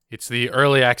It's the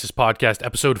Early Access Podcast,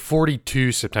 episode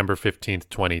 42, September 15th,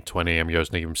 2020. I'm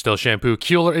Yost Nicky from Still Shampoo.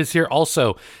 Keeler is here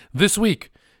also. This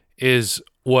week is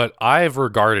what I've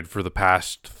regarded for the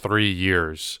past 3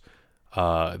 years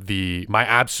my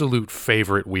absolute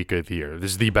favorite week of the year.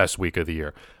 This is the best week of the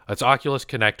year. It's Oculus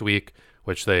Connect week,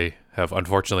 which they have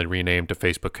unfortunately renamed to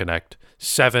Facebook Connect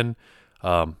 7.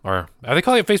 Or are they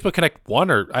calling it Facebook Connect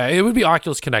 1? Or it would be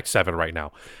Oculus Connect 7 right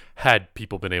now, had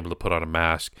people been able to put on a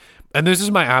mask. And this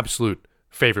is my absolute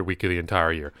favorite week of the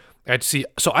entire year.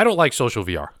 So I don't like social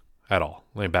VR at all.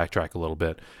 Let me backtrack a little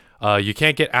bit. You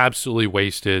can't get absolutely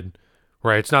wasted,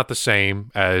 right? It's not the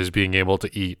same as being able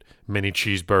to eat mini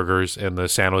cheeseburgers in the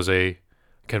San Jose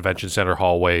Convention Center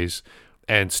hallways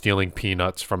and stealing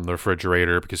peanuts from the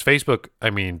refrigerator, because Facebook,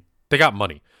 they got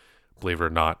money, believe it or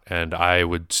not. And I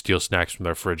would steal snacks from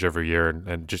their fridge every year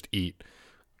and just eat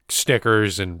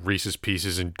Snickers and Reese's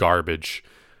Pieces and garbage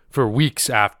for weeks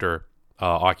after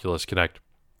Oculus Connect.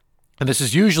 And this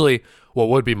is usually what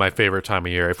would be my favorite time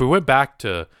of year. If we went back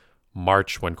to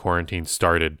March when quarantine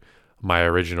started, my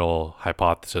original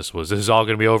hypothesis was this is all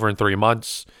going to be over in 3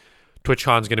 months.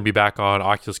 TwitchCon's going to be back on.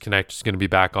 Oculus Connect is going to be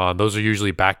back on. Those are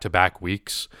usually back-to-back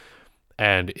weeks.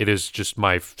 And it is just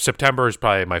September is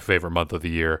probably my favorite month of the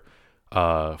year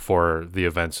for the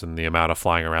events and the amount of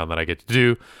flying around that I get to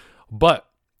do. But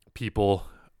people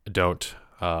don't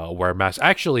wear masks.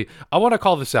 Actually, I want to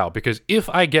call this out because if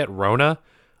I get Rona,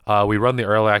 we run the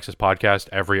Early Access Podcast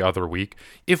every other week.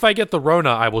 If I get the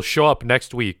Rona, I will show up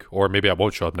next week, or maybe I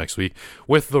won't show up next week,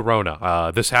 with the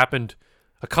Rona. This happened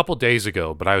a couple days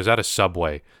ago, but I was at a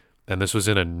Subway, and this was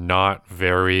in a not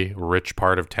very rich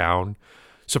part of town.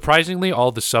 Surprisingly,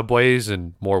 all the Subways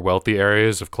in more wealthy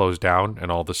areas have closed down,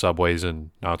 and all the Subways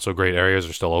in not so great areas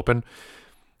are still open.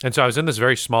 And so I was in this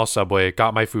very small Subway,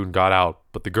 got my food and got out,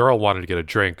 but the girl wanted to get a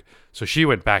drink, so she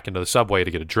went back into the Subway to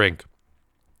get a drink.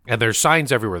 And there's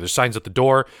signs everywhere. There's signs at the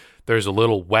door. There's a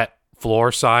little wet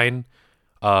floor sign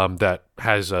that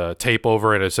has tape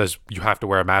over it. It says you have to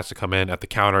wear a mask to come in. At the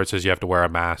counter, it says you have to wear a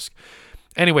mask.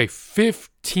 Anyway,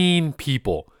 15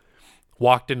 people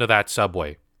walked into that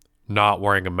Subway not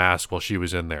wearing a mask while she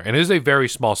was in there. And it is a very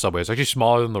small Subway. It's actually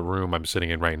smaller than the room I'm sitting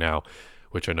in right now,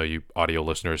 which I know you audio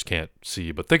listeners can't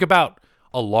see. But think about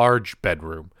a large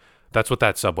bedroom. That's what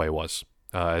that Subway was,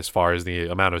 as far as the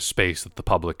amount of space that the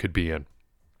public could be in.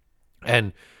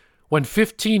 And when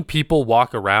 15 people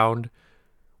walk around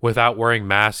without wearing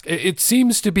masks, it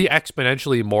seems to be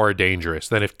exponentially more dangerous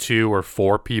than if 2 or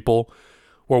 4 people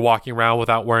were walking around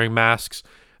without wearing masks.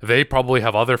 They probably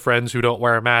have other friends who don't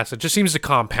wear a mask. It just seems to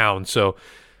compound. So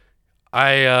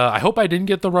I hope I didn't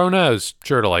get the Rona. I was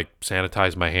sure to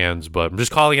sanitize my hands, but I'm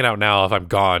just calling it out now. If I'm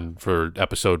gone for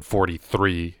episode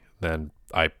 43, then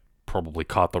I probably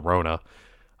caught the Rona.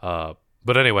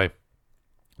 But anyway,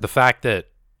 the fact that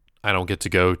I don't get to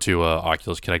go to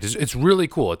Oculus Connect it's really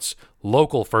cool. It's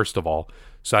local, first of all,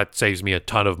 so that saves me a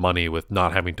ton of money with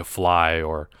not having to fly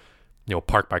or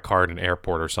park my car at an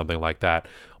airport or something like that.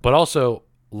 But also,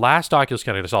 last Oculus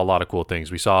Connect, I saw a lot of cool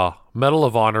things. We saw Medal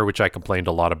of Honor, which I complained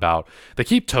a lot about. They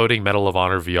keep toting Medal of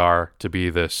Honor VR to be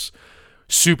this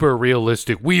super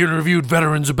realistic, we interviewed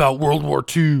veterans about World War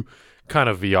II kind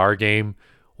of VR game,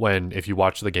 when if you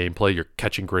watch the gameplay, you're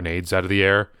catching grenades out of the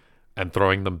air and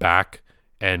throwing them back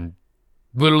and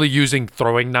literally using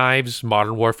throwing knives,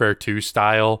 Modern Warfare 2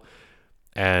 style.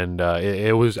 And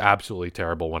it was absolutely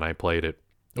terrible when I played it.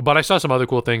 But I saw some other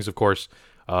cool things, of course.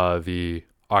 The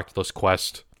Oculus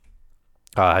Quest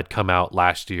had come out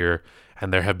last year,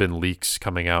 and there have been leaks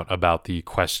coming out about the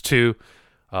Quest 2,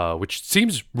 which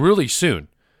seems really soon.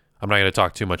 I'm not going to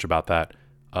talk too much about that.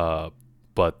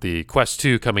 But the Quest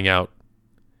 2 coming out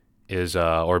is,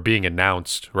 or being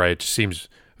announced, right? It seems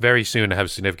very soon to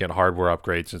have significant hardware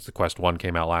upgrades since the Quest 1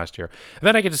 came out last year. And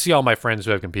then I get to see all my friends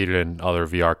who I've competed in other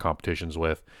VR competitions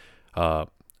with,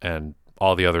 and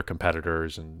all the other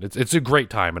competitors. And it's a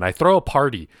great time. And I throw a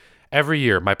party every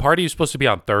year. My party is supposed to be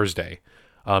on Thursday.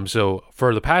 So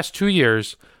for the past 2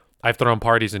 years, I've thrown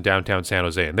parties in downtown San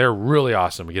Jose, and they're really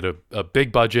awesome. We get a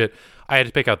big budget. I had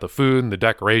to pick out the food and the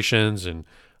decorations and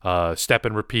step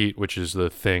and repeat, which is the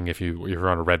thing if you're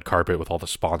on a red carpet with all the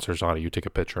sponsors on it, you take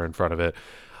a picture in front of it.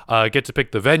 Get to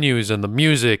pick the venues and the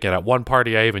music, and at one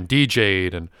party I even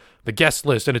DJ'd and the guest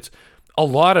list, and it's a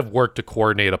lot of work to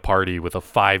coordinate a party with a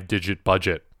 5-digit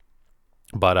budget.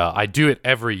 But I do it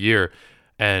every year,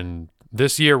 and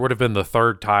this year would have been the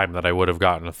 3rd time that I would have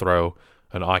gotten to throw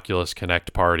an Oculus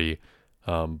Connect party.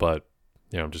 But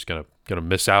I'm just gonna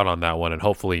miss out on that one, and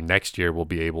hopefully next year we'll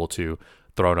be able to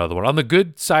throw another one. On the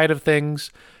good side of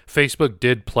things, Facebook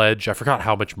did pledge, I forgot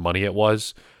how much money it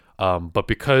was, but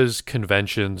because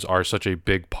conventions are such a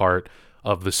big part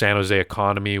of the San Jose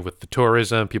economy with the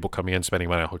tourism, people coming in, spending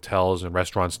money on hotels and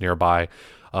restaurants nearby.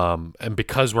 And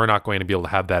because we're not going to be able to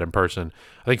have that in person,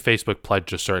 I think Facebook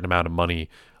pledged a certain amount of money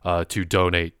to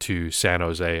donate to San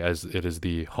Jose, as it is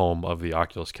the home of the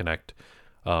Oculus Connect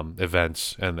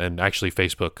events, and actually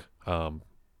Facebook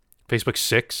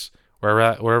 6,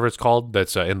 wherever it's called,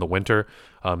 that's in the winter.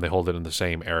 They hold it in the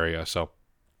same area, so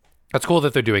that's cool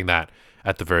that they're doing that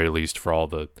at the very least for all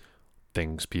the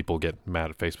things people get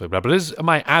mad at Facebook about. But it is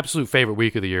my absolute favorite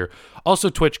week of the year. Also,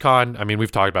 TwitchCon. I mean,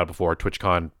 we've talked about it before.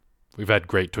 TwitchCon. We've had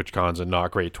great TwitchCons and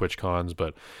not great TwitchCons,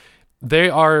 but they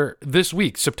are this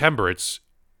week, September. It's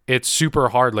super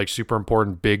hard, like super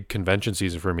important, big convention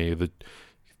season for me. The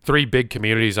 3 big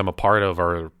communities I'm a part of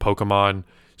are Pokemon,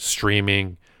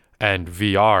 streaming, and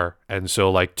VR. And so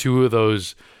like 2 of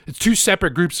those, it's 2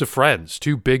 separate groups of friends,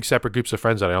 2 big separate groups of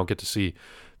friends that I don't get to see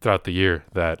throughout the year,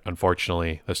 that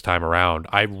unfortunately this time around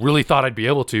I really thought I'd be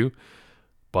able to,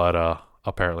 but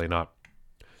apparently not.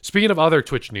 Speaking of other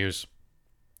Twitch news,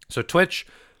 so Twitch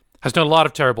has done a lot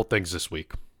of terrible things this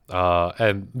week.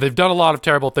 And they've done a lot of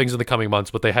terrible things in the coming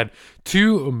months, but they had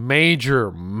 2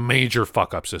 major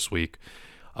fuck-ups this week.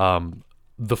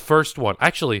 The first one,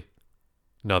 actually,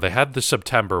 no, they had the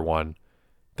September one.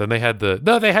 Then they had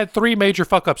they had 3 major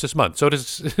fuck-ups this month. So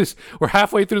we're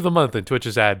halfway through the month, and Twitch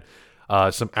has had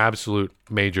some absolute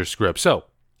major screw-ups. So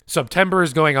September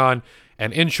is going on,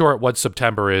 and in short, what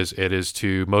September is, it is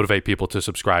to motivate people to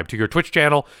subscribe to your Twitch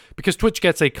channel, because Twitch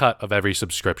gets a cut of every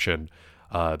subscription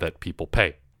that people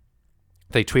pay.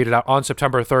 They tweeted out on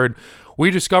September 3rd,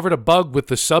 "We discovered a bug with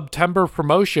the September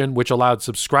promotion, which allowed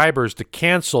subscribers to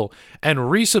cancel and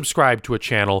resubscribe to a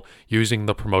channel using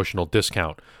the promotional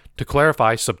discount. To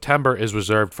clarify, September is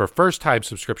reserved for first-time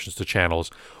subscriptions to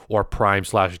channels or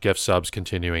Prime/gift subs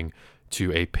continuing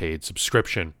to a paid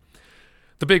subscription."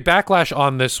 The big backlash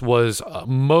on this was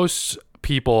most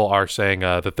people are saying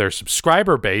that their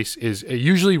subscriber base is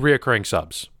usually reoccurring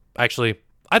subs. Actually,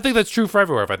 I think that's true for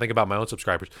everywhere. If I think about my own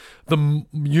subscribers, the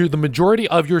majority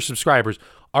of your subscribers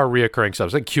are reoccurring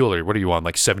subs. Like Kueller, what are you on,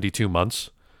 like 72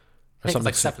 months? I think it's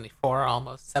like 74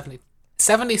 almost,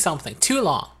 70 something. Too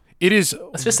long. It is.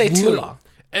 Let's just say too long.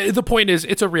 The point is,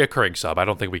 it's a reoccurring sub. I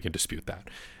don't think we can dispute that.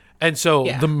 And so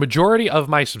the majority of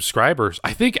my subscribers,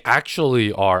 I think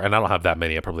actually are, and I don't have that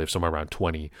many, I probably have somewhere around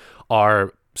 20,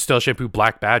 are Still Shampoo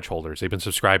Black Badge holders. They've been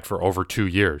subscribed for over 2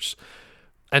 years.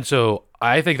 And so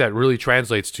I think that really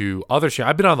translates to other channels.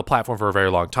 I've been on the platform for a very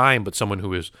long time, but someone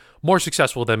who is more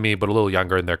successful than me, but a little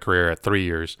younger in their career at 3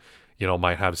 years,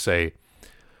 might have, say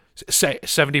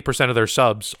 70% of their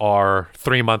subs are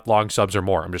 3-month-long subs or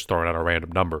more. I'm just throwing out a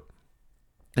random number.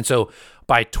 And so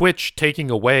by Twitch taking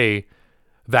away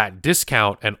that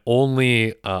discount and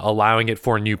only allowing it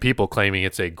for new people, claiming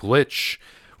it's a glitch,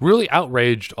 really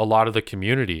outraged a lot of the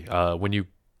community. When you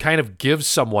kind of give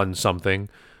someone something,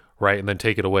 right, and then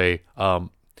take it away.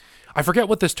 I forget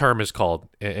what this term is called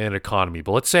in economy,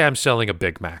 but let's say I'm selling a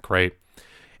Big Mac, right?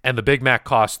 And the Big Mac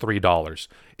costs $3.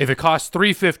 If it costs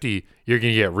 $3.50, you're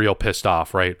going to get real pissed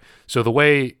off, right? So the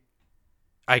way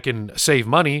I can save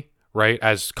money, right,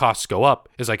 as costs go up,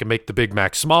 is I can make the Big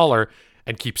Mac smaller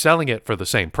and keep selling it for the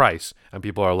same price, and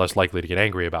people are less likely to get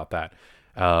angry about that.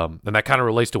 And that kind of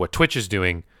relates to what Twitch is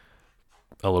doing,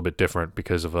 a little bit different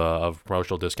because of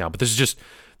promotional discount. But this is just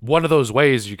one of those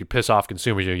ways you could piss off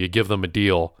consumers. You give them a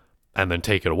deal and then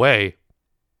take it away,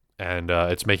 and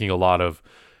it's making a lot of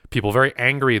people very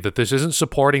angry that this isn't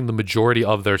supporting the majority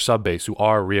of their sub base, who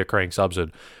are reoccurring subs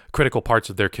and critical parts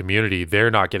of their community. They're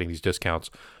not getting these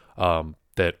discounts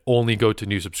that only go to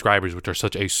new subscribers, which are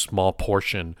such a small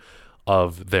portion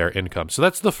of their income. So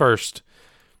that's the first,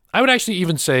 I would actually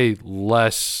even say,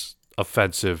 less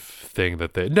offensive thing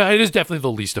that it is definitely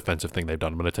the least offensive thing they've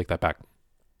done. I'm going to take that back.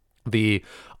 The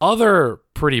other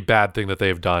pretty bad thing that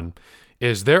they've done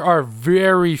is there are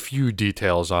very few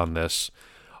details on this,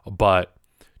 but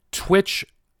Twitch,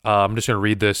 I'm just going to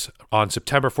read this, on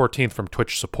September 14th from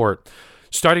Twitch support.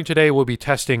 Starting today, we'll be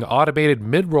testing automated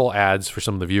mid-roll ads for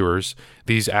some of the viewers.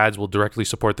 These ads will directly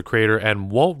support the creator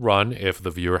and won't run if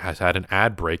the viewer has had an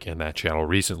ad break in that channel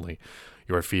recently.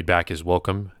 Your feedback is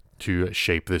welcome to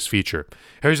shape this feature.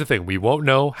 Here's the thing. We won't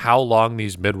know how long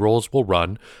these mid-rolls will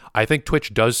run. I think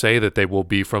Twitch does say that they will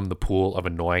be from the pool of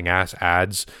annoying-ass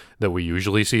ads that we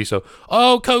usually see. So,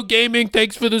 Code Gaming,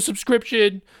 thanks for the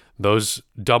subscription. Those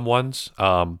dumb ones.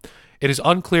 It is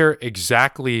unclear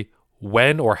exactly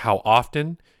when or how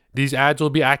often these ads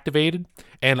will be activated.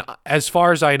 And as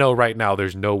far as I know right now,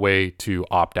 there's no way to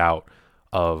opt out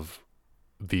of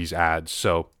these ads.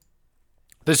 So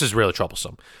this is really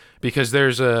troublesome because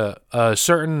there's a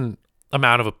certain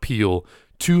amount of appeal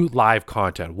to live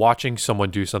content, watching someone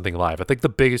do something live. I think the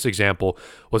biggest example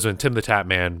was when Tim the Tap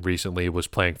Man recently was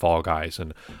playing Fall Guys,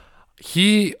 and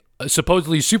he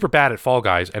supposedly super bad at Fall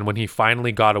Guys, and when he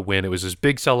finally got a win, it was this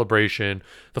big celebration.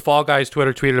 The Fall Guys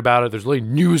Twitter tweeted about it. There's really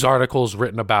news articles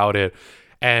written about it,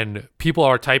 and people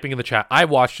are typing in the chat. I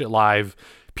watched it live.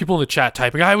 People in the chat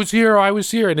typing, I was here,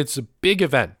 and it's a big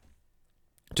event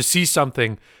to see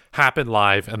something happen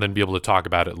live and then be able to talk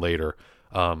about it later.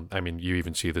 I mean, you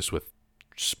even see this with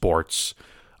sports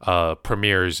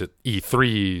premieres at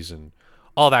E3s and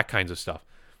all that kinds of stuff.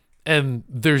 And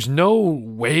there's no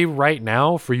way right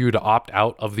now for you to opt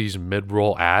out of these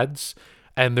mid-roll ads,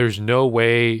 and there's no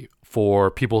way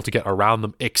for people to get around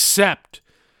them except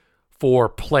for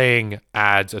playing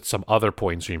ads at some other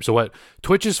point in stream. So what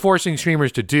Twitch is forcing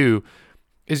streamers to do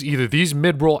is either these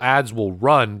mid-roll ads will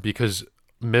run because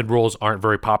mid-rolls aren't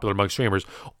very popular among streamers,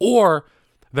 or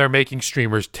they're making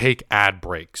streamers take ad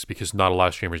breaks because not a lot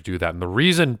of streamers do that. And the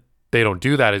reason they don't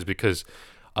do that is because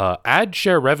ad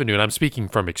share revenue, and I'm speaking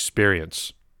from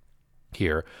experience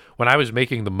here, when I was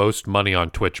making the most money on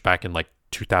Twitch back in like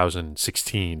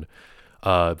 2016,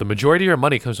 the majority of your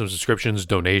money comes from subscriptions,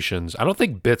 donations. I don't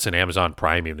think bits and Amazon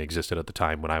Prime even existed at the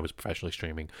time when I was professionally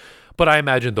streaming, but I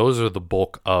imagine those are the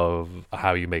bulk of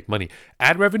how you make money.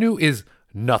 Ad revenue is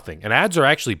nothing, and ads are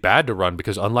actually bad to run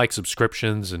because unlike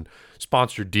subscriptions and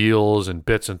sponsored deals and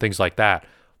bits and things like that,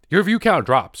 your view count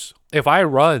drops. If I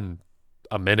run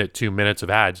a minute, 2 minutes of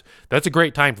ads, that's a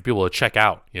great time for people to check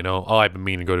out. You know, oh, I've been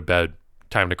meaning to go to bed,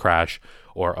 time to crash,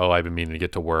 or oh, I've been meaning to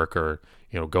get to work, or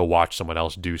you know, go watch someone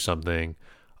else do something.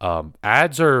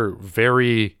 Ads are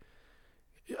very,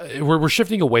 we're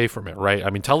shifting away from it, right? I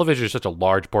mean, television is such a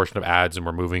large portion of ads, and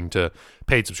we're moving to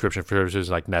paid subscription services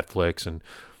like Netflix, and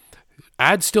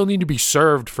ads still need to be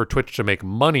served for Twitch to make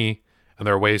money. And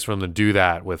there are ways for them to do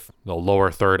that with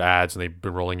lower third ads, and they've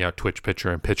been rolling out Twitch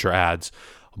Pitcher and Pitcher ads.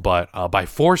 But by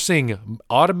forcing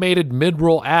automated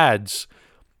mid-roll ads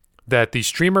that the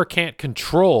streamer can't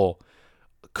control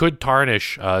could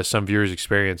tarnish some viewers'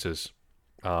 experiences.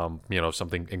 If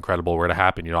something incredible were to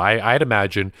happen. You know, I'd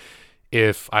imagine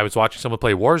if I was watching someone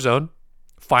play Warzone,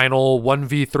 final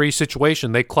 1v3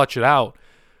 situation, they clutch it out,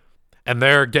 and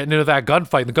they're getting into that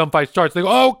gunfight, and the gunfight starts, they go,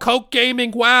 oh, Coke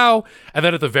Gaming, wow! And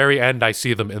then at the very end, I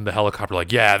see them in the helicopter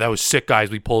like, yeah, that was sick, guys,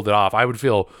 we pulled it off. I would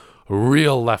feel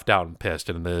real left out and pissed,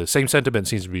 and the same sentiment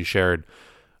seems to be shared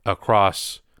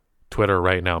across Twitter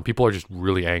right now. People are just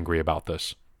really angry about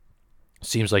this.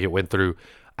 Seems like it went through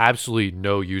absolutely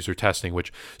no user testing,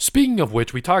 which, speaking of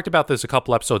which, we talked about this a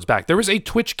couple episodes back. There was a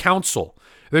Twitch council.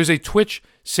 There's a Twitch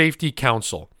safety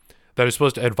council that is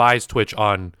supposed to advise Twitch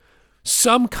on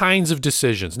some kinds of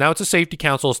decisions. Now, it's a safety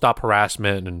council to stop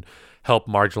harassment and help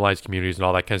marginalized communities and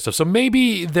all that kind of stuff. So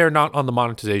maybe they're not on the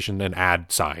monetization and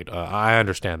ad side. I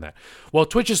understand that. Well,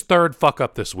 Twitch's third fuck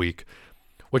up this week,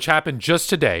 which happened just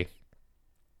today,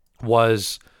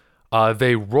 was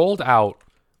they rolled out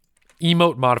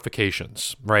emote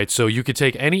modifications, right? So you could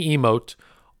take any emote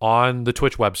on the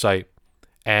Twitch website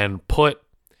and put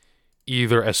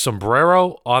either a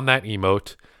sombrero on that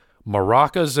emote,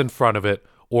 maracas in front of it,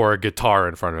 or a guitar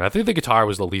in front of it. I think the guitar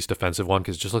was the least offensive one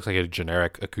because it just looks like a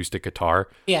generic acoustic guitar.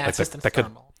 Yeah, it's just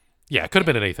normal. Yeah, it could have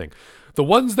been anything. The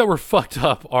ones that were fucked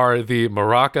up are the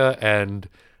maraca and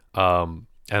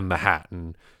the hat.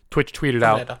 And Twitch tweeted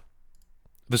out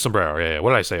the sombrero. Yeah.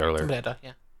 What did I say earlier? Sombrero,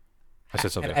 yeah. I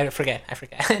said something. I forget.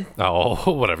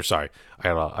 Oh, whatever. Sorry.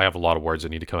 I have a lot of words that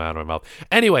need to come out of my mouth.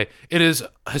 Anyway, it is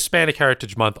Hispanic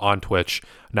Heritage Month on Twitch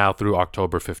now through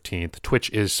October 15th. Twitch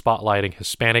is spotlighting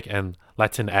Hispanic and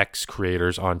Latinx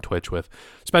creators on Twitch with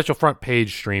special front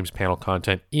page streams, panel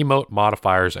content, emote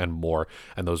modifiers, and more.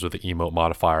 And those are the emote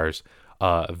modifiers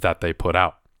that they put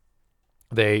out.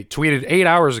 They tweeted 8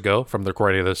 hours ago from the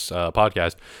recording of this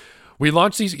podcast, we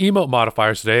launched these emote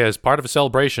modifiers today as part of a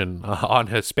celebration on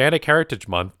Hispanic Heritage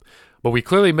Month, but we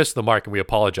clearly missed the mark and we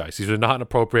apologize. These are not an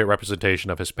appropriate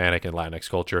representation of Hispanic and Latinx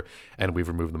culture, and we've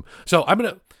removed them. So I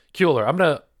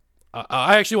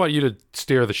actually want you to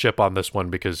steer the ship on this one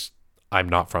because I'm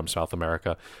not from South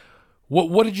America.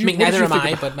 What did you? I mean, neither am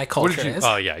I, but my culture is.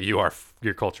 Oh yeah, you are.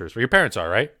 Your culture is. Your parents are,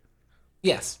 right?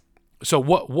 Yes. So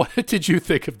what did you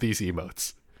think of these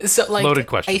emotes? So, loaded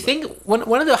question. I think one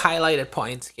of the highlighted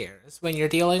points here is when you're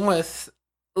dealing with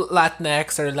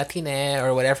Latinx or Latine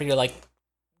or whatever your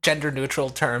gender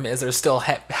neutral term is. There's still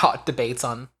hot debates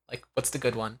on what's the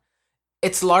good one.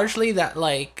 It's largely that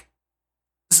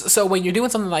so when you're doing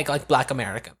something like Black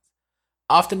Americans,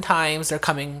 oftentimes they're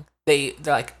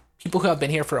like people who have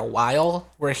been here for a while.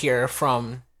 Were here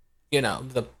from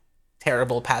the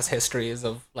terrible past histories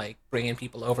of bringing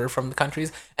people over from the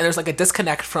countries, and there's a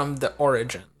disconnect from the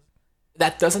origins.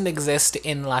 that doesn't exist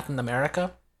in Latin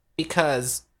America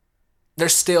because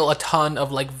there's still a ton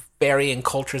of like varying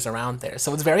cultures around there.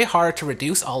 So it's very hard to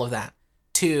reduce all of that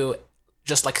to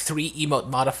just like three emote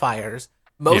modifiers,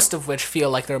 most of which feel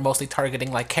like they're mostly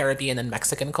targeting like Caribbean and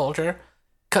Mexican culture.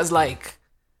 Cause like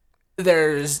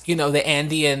there's, the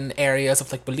Andean areas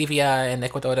of like Bolivia and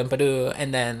Ecuador and Peru,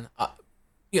 and then a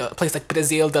place like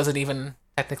Brazil doesn't even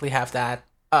technically have that.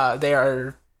 They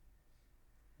are,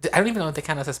 I don't even know if they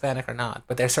count as Hispanic or not,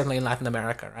 but they're certainly in Latin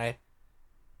America, right?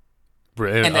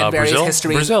 And then various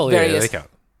history, Brazil, they count.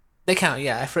 They count,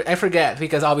 yeah. I forget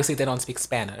because obviously they don't speak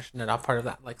Spanish. They're not part of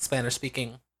that like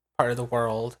Spanish-speaking part of the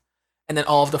world. And then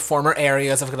all of the former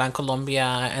areas of Gran Colombia,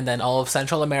 and then all of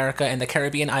Central America and the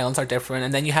Caribbean islands are different.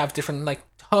 And then you have different like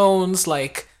tones.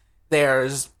 Like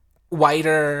there's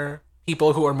whiter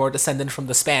people who are more descendant from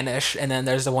the Spanish, and then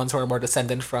there's the ones who are more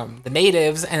descendant from the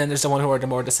natives, and then there's the one who are the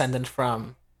more descendant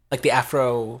from like the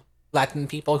Afro Latin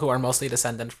people who are mostly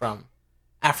descendant from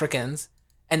Africans,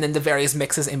 and then the various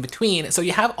mixes in between. So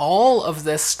you have all of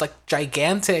this like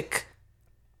gigantic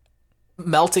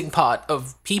melting pot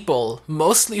of people,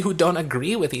 mostly who don't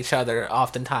agree with each other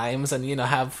oftentimes, and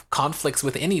have conflicts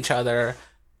within each other,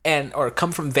 and or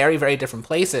come from very, very different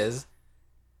places.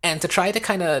 And to try to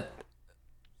kind of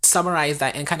summarize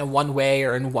that in kind of one way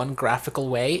or in one graphical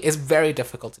way is very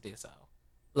difficult to do so.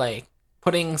 Like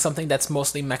putting something that's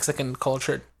mostly Mexican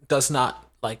culture does not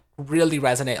like really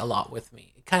resonate a lot with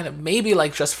me. Kind of maybe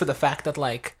like just for the fact that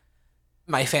like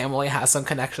my family has some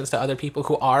connections to other people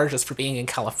who are just for being in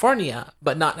California,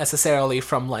 but not necessarily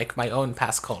from like my own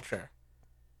past culture,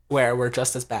 where we're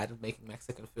just as bad at making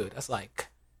Mexican food as like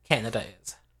Canada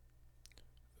is.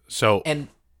 So and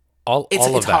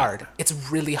it's hard. It's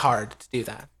really hard to do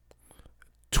that.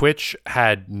 Twitch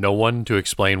had no one to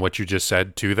explain what you just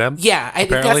said to them. Yeah, I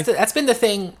think that's been the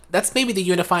thing. That's maybe the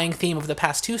unifying theme of the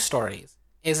past two stories,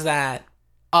 is that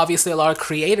obviously a lot of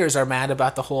creators are mad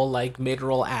about the whole like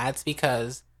mid-roll ads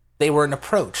because they weren't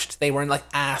approached. They weren't like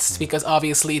asked, because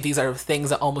obviously these are things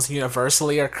that almost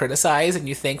universally are criticized, and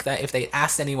you think that if they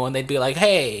asked anyone, they'd be like,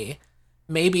 hey,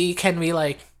 maybe can we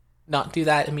like not do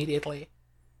that immediately?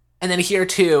 And then here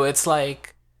too, it's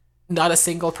like not a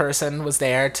single person was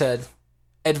there to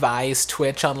advise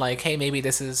Twitch on like, hey, maybe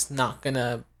this is not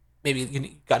gonna, maybe you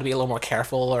got to be a little more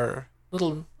careful or a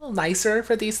little nicer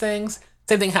for these things.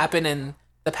 Same thing happened in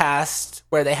the past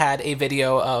where they had a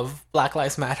video of Black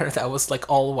Lives Matter that was like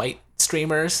all white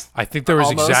streamers. I think there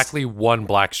was exactly one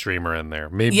black streamer in there.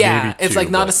 Maybe it's like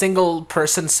not a single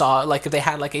person saw, like if they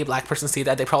had like a black person see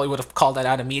that, they probably would have called that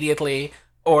out immediately.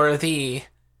 Or the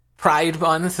Pride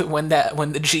Month when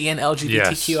the G in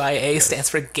LGBTQIA stands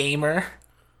for gamer.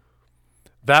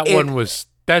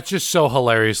 That's just so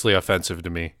hilariously offensive to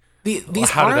me.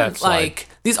 These aren't like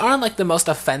the most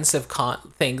offensive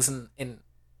things in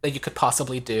that you could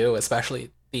possibly do,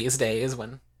 especially these days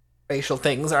when racial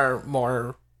things are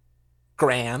more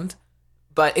grand.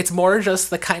 But it's more just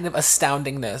the kind of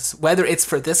astoundingness, whether it's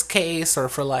for this case or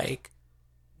for like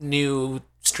new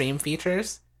stream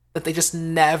features, that they just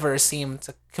never seem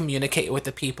to communicate with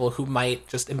the people who might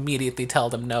just immediately tell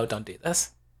them, no, don't do this.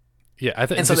 Yeah, I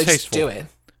think and so they just do it.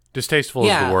 Distasteful is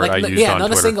the word I used on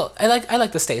Twitter. A single. I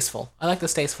like distasteful. I like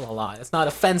distasteful a lot. It's not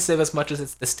offensive as much as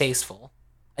it's distasteful.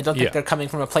 I don't think they're coming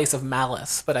from a place of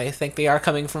malice, but I think they are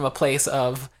coming from a place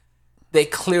of they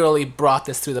clearly brought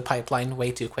this through the pipeline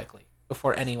way too quickly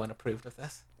before anyone approved of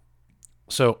this.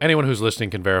 So anyone who's listening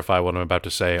can verify what I'm about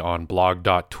to say on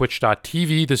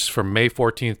blog.twitch.tv. This is from May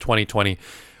 14th, 2020.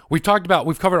 We've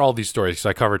covered all these stories because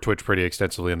I covered Twitch pretty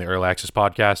extensively in the Early Access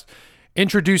podcast.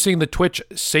 Introducing the Twitch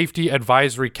Safety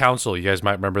Advisory Council. You guys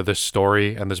might remember this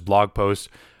story and this blog post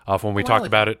from when we talked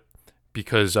about it,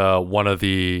 because one of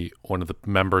the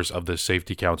members of the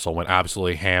Safety Council went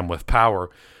absolutely ham with power.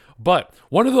 But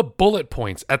one of the bullet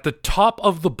points at the top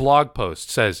of the blog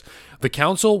post says, the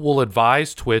council will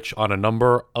advise Twitch on a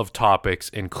number of topics,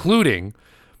 including,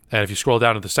 and if you scroll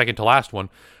down to the second to last one,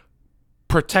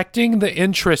 protecting the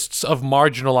interests of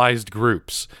marginalized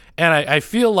groups. And I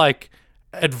feel like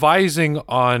advising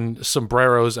on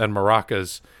sombreros and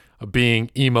maracas being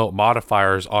emote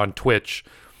modifiers on Twitch,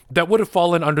 that would have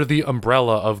fallen under the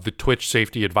umbrella of the Twitch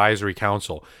Safety Advisory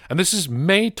Council. And this is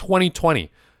May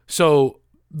 2020. So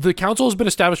the council has been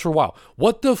established for a while.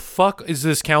 What the fuck is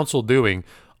this council doing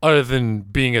other than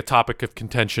being a topic of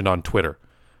contention on Twitter?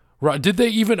 Did they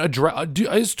even address,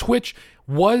 is Twitch,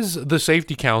 was the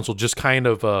Safety Council just kind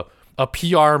of a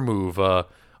PR move,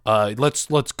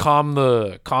 let's calm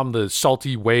the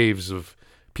salty waves of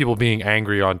people being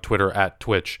angry on Twitter at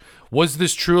Twitch? Was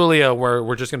this truly where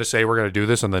we're just going to say we're going to do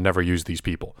this and then never use these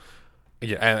people?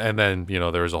 Yeah, and then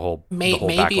there was the whole Maybe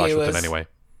backlash it with it was anyway.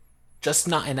 just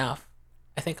not enough.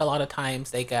 I think a lot of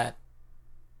times they get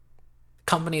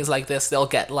companies like this, they'll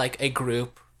get like a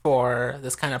group for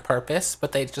this kind of purpose,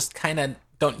 but they just kind of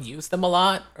don't use them a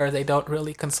lot, or they don't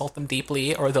really consult them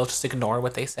deeply, or they'll just ignore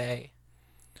what they say.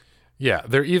 Yeah,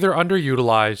 they're either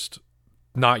underutilized,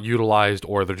 not utilized,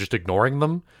 or they're just ignoring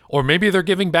them, or maybe they're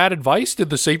giving bad advice.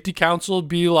 Did the safety council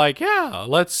be like, yeah,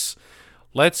 let's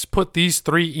put these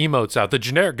 3 emotes out? The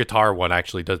generic guitar one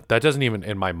actually doesn't even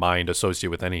in my mind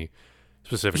associate with any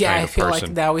specific kind of person. Yeah, I feel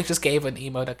like now we just gave an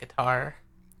emote a guitar.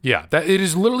 Yeah, that it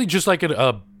is literally just like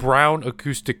a brown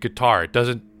acoustic guitar. It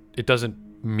doesn't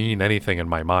mean anything in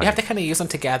my mind. You have to kind of use them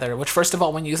together, which first of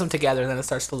all, when you use them together, then it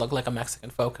starts to look like a Mexican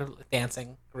folk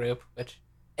dancing group, which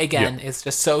again is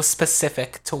just so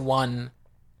specific to one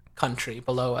country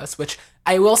below us, which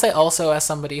I will say also as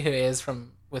somebody who is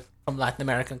from Latin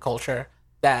American culture,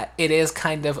 that it is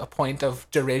kind of a point of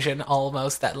derision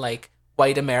almost that like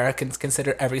white Americans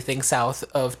consider everything south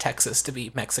of Texas to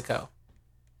be Mexico.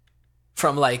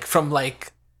 From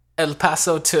El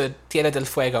Paso to Tierra del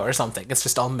Fuego or something. It's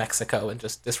just all Mexico and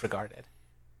just disregarded.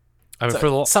 I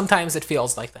mean, sometimes it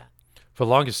feels like that. For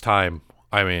the longest time,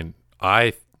 I mean,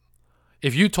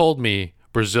 if you told me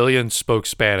Brazilians spoke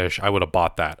Spanish, I would have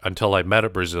bought that until I met a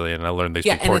Brazilian and I learned they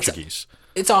speak Portuguese.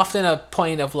 It's often a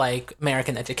point of like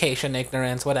American education,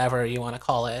 ignorance, whatever you want to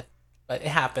call it, but it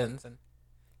happens. And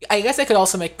I guess I could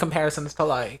also make comparisons to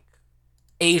like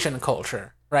Asian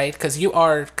culture, right? Because you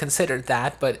are considered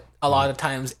that, but a lot of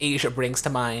times Asia brings to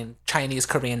mind Chinese,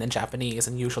 Korean, and Japanese,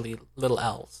 and usually little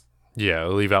L's. Yeah,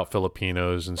 leave out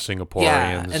Filipinos and Singaporeans.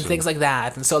 Yeah, and things like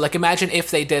that. And so, like, imagine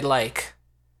if they did, like,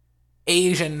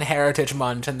 Asian Heritage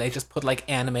Month and they just put, like,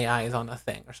 anime eyes on a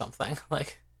thing or something.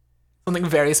 Like, something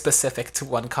very specific to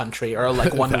one country or,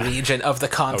 like, one region of the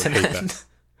continent.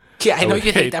 Yeah, I know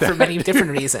you hate that for many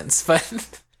different reasons,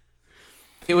 but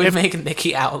it would make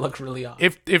Nikki Out look really odd.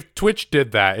 If Twitch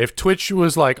did that, if Twitch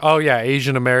was like, oh, yeah,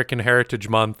 Asian American Heritage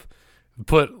Month,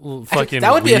 put fucking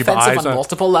that would be offensive on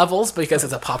multiple levels because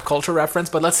it's a pop culture reference,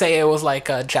 but let's say it was like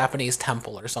a Japanese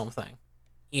temple or something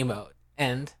emote,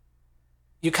 and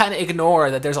you kind of ignore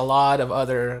that there's a lot of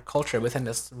other culture within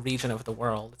this region of the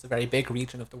world. It's a very big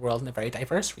region of the world and a very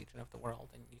diverse region of the world,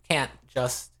 and you can't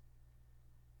just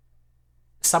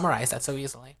summarize that so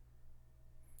easily.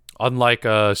 Unlike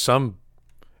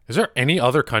is there any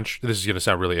other country, this is going to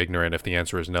sound really ignorant if the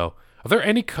answer is no, are there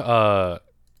any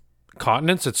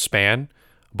continents that span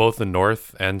both the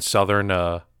north and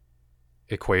southern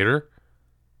equator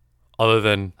other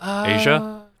than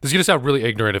Asia? This is going to sound really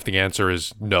ignorant if the answer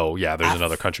is no. Yeah, there's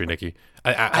another country, Nikki.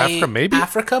 Africa, maybe?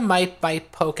 Africa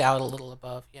might poke out a little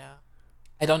above, yeah.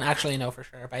 I don't actually know for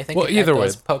sure, but I think either way,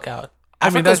 poke out.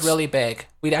 Africa's really big.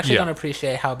 We actually don't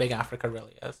appreciate how big Africa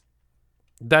really is.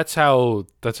 That's how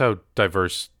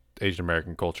diverse Asian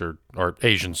American culture, or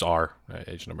Asians are.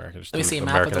 Asian Americans. Let me see a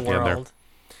map of the world.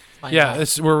 Yeah,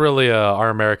 we're really our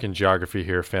American geography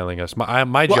here failing us. My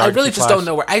geography I really just don't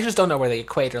know where. I just don't know where the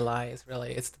equator lies.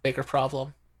 Really, it's the bigger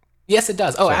problem. Yes, it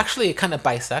does. Oh, actually, it kind of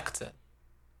bisects it.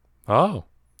 Oh,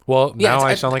 well, now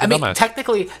I sound like a dumbass.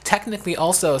 Technically,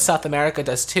 also South America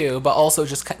does too, but also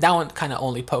just that one kind of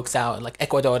only pokes out. Like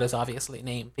Ecuador is obviously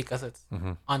named because it's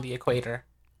on the equator,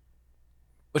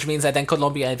 which means that then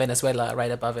Colombia and Venezuela,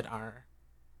 right above it, are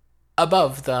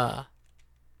above the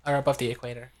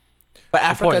equator. But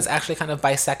Africa is actually kind of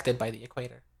bisected by the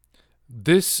equator.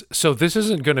 This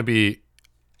isn't going to be,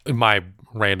 my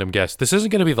random guess, this isn't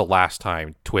going to be the last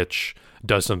time Twitch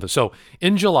does something. So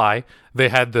in July, they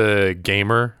had the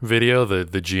gamer video,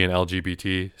 the G in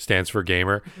LGBT stands for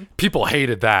gamer. Mm-hmm. People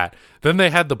hated that. Then they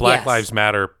had the Black Lives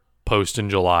Matter post in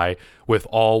July with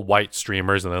all white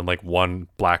streamers and then like one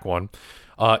black one.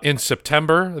 In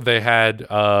September, they had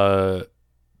the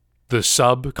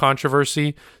sub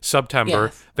controversy.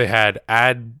 September, they had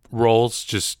ad rolls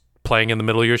just playing in the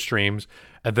middle of your streams,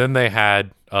 and then they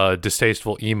had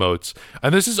distasteful emotes,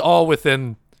 and this is all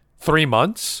within 3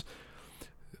 months.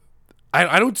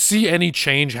 I don't see any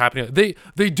change happening.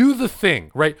 They do the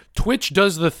thing, right? Twitch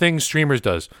does the thing streamers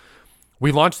does.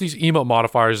 We launched these emote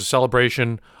modifiers as a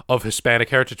celebration of Hispanic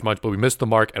Heritage Month, but we missed the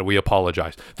mark and we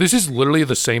apologize. This is literally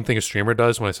the same thing a streamer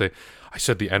does when I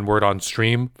said the N-word on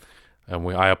stream. And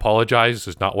I apologize.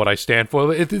 This is not what I stand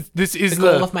for. This is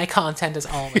the goal of my content is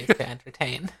always to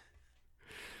entertain.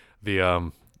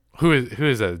 The who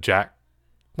is that? Jack?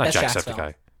 Not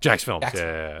Jacksepticeye. Jack's Films.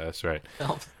 Yeah, that's right.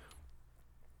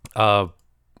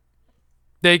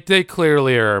 They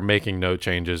clearly are making no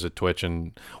changes at Twitch,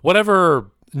 and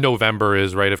whatever November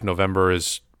is, right? If November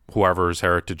is whoever's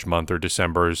Heritage Month or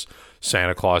December is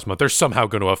Santa Claus Month, they're somehow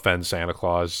going to offend Santa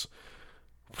Claus.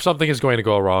 something is going to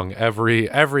go wrong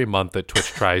every month that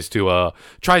Twitch tries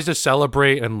to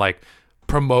celebrate and like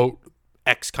promote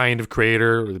X kind of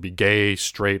creator, whether it be gay,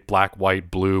 straight, black,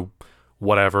 white, blue,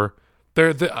 whatever.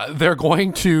 They're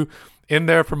going to, in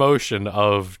their promotion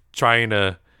of trying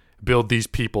to build these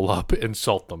people up,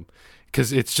 insult them,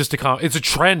 because it's just it's a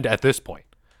trend at this point.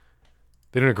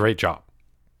 They did a great job.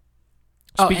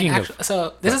 Speaking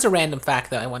so this is a random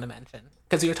fact that I want to mention,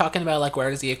 because you were talking about like where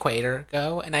does the equator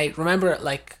go, and I remember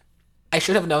like I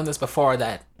should have known this before,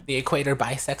 that the equator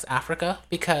bisects Africa,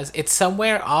 because it's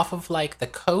somewhere off of like the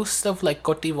coast of like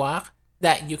Cote d'Ivoire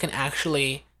that you can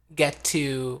actually get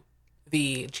to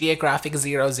the geographic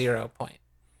 0 point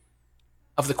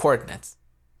of the coordinates.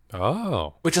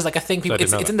 Oh, which is like a thing. People,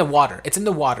 it's in the water. It's in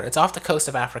the water. It's off the coast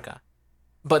of Africa,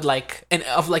 but like, and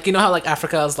of like, you know how like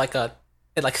Africa is like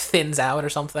it like thins out or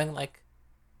something, like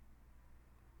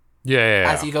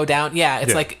yeah. As you go down,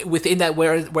 it's like within that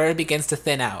where it begins to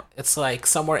thin out. It's like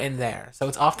somewhere in there. So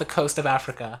it's off the coast of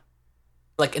Africa,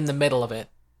 like in the middle of it,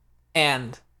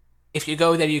 and if you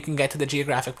go there, you can get to the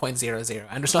geographic point 0.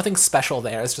 And there's nothing special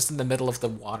there. It's just in the middle of the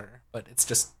water, but it's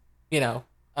just kind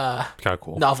of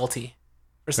cool novelty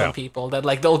for some people that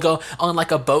like they'll go on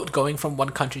like a boat going from one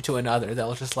country to another.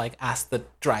 They'll just like ask the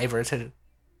driver to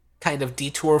kind of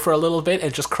detour for a little bit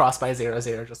and just cross by 0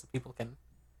 just so people can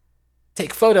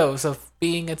take photos of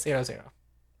being at 0.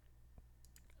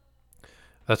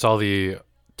 That's all the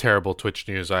terrible Twitch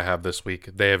news I have this week.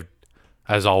 They have,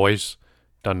 as always,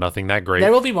 done nothing that great.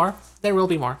 There will be more.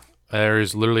 There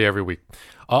is literally every week.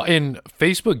 In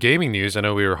Facebook gaming news, I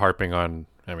know we were harping on,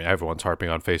 I mean, everyone's harping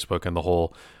on Facebook and the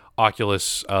whole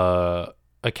Oculus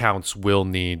accounts will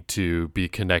need to be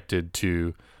connected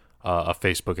to a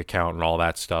Facebook account and all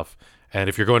that stuff. And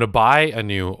if you're going to buy a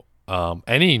new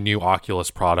any new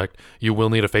Oculus product, you will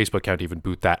need a Facebook account to even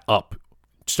boot that up,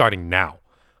 starting now,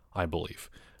 I believe.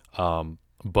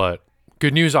 But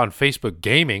good news on Facebook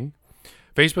Gaming.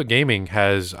 Facebook Gaming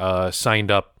has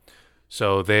signed up,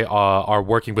 so they are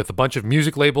working with a bunch of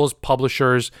music labels,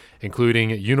 publishers,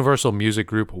 including Universal Music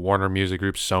Group, Warner Music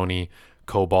Group, Sony,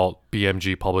 Cobalt,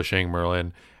 BMG Publishing,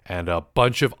 Merlin, and a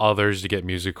bunch of others to get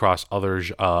music across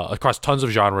tons of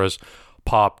genres: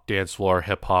 pop, dance floor,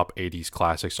 hip hop, 80s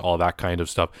classics, all that kind of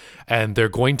stuff. And they're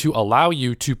going to allow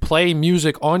you to play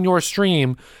music on your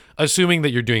stream, assuming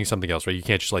that you're doing something else, right? You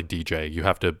can't just like DJ. You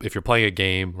have to, if you're playing a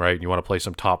game, right, and you want to play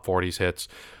some top 40s hits,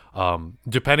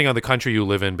 depending on the country you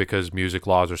live in, because music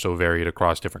laws are so varied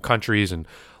across different countries and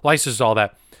licenses, all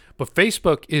that. But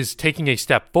Facebook is taking a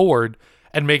step forward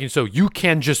and making so you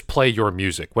can just play your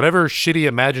music. Whatever shitty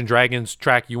Imagine Dragons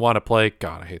track you want to play,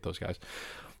 God, I hate those guys,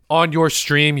 on your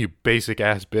stream, you basic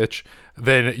ass bitch,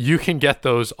 then you can get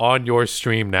those on your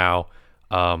stream now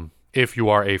if you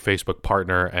are a Facebook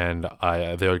partner, and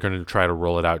they're going to try to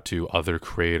roll it out to other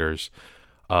creators.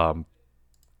 And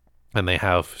they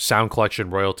have sound collection,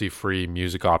 royalty-free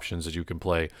music options that you can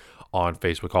play on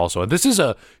Facebook also. And this is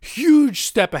a huge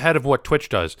step ahead of what Twitch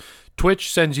does.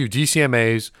 Twitch sends you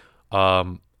DCMAs,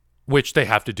 which they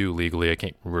have to do legally. I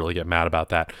can't really get mad about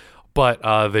that. But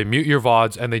they mute your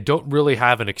VODs, and they don't really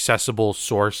have an accessible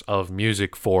source of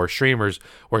music for streamers,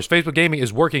 whereas Facebook Gaming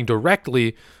is working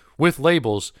directly with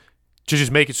labels to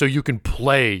just make it so you can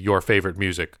play your favorite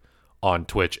music on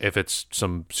Twitch if it's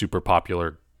some super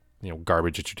popular,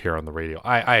 garbage that you'd hear on the radio.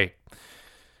 I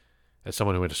as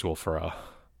someone who went to school for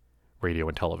radio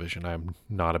and television, I'm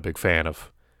not a big fan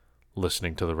of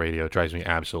listening to the radio. It drives me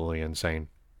absolutely insane.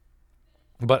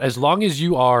 But as long as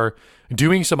you are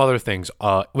doing some other things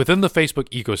within the Facebook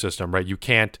ecosystem, right,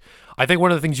 I think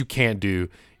one of the things you can't do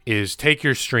is take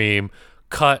your stream,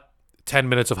 cut 10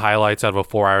 minutes of highlights out of a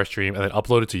 4-hour stream, and then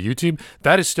upload it to YouTube.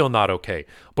 That is still not okay.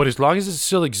 But as long as it's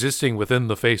still existing within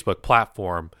the Facebook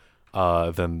platform,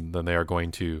 then they are going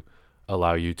to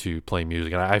allow you to play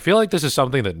music. And I feel like this is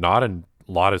something that not a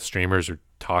lot of streamers are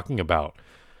talking about.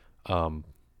 Even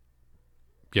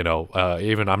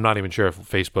I'm not even sure if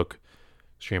Facebook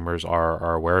streamers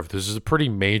are aware of this. Is a pretty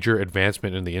major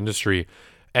advancement in the industry.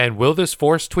 And will this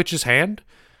force Twitch's hand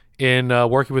in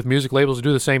working with music labels to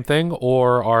do the same thing,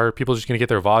 or are people just going to get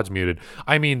their VODs muted?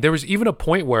 I mean, there was even a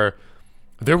point where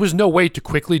there was no way to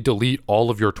quickly delete all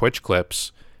of your Twitch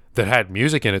clips that had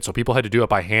music in it, so people had to do it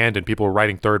by hand, and people were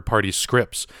writing third-party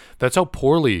scripts. That's how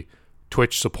poorly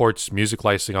Twitch supports music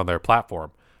licensing on their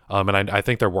platform. And I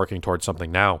think they're working towards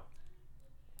something now.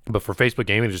 But for Facebook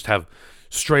Gaming to just have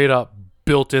straight-up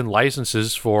built-in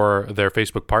licenses for their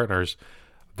Facebook partners,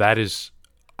 that is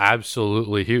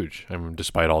absolutely huge. I mean,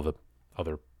 despite all the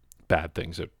other bad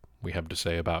things that we have to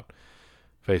say about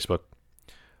Facebook.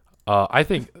 I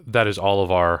think that is all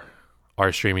of our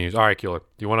streaming news. All right, Keeler,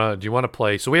 do you want to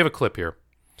play? So we have a clip here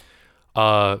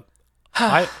I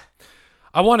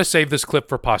want to save this clip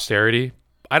for posterity.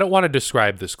 I don't want to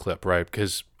describe this clip, right?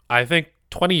 Because I think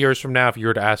 20 years from now, if you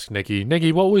were to ask Nikki,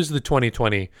 what was the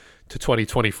 2020 to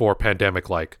 2024 pandemic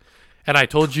like? And I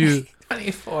told you...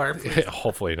 24.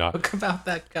 Hopefully not. Talk about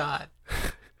that, God.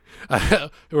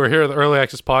 We're here at the Early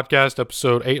Access Podcast,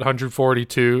 episode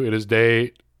 842. It is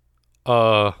day...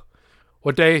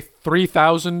 what day?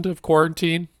 3,000 of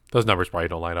quarantine? Those numbers probably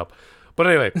don't line up. But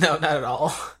anyway. No, not at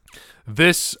all.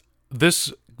 This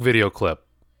video clip,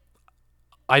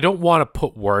 I don't want to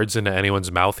put words into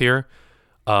anyone's mouth here,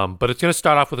 but it's going to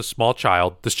start off with a small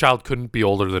child. This child couldn't be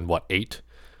older than, 8?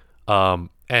 And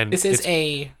this is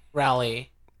a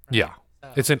rally. Yeah.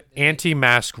 It's an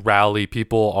anti-mask rally.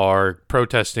 People are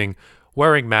protesting,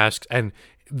 wearing masks, and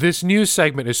this news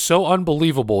segment is so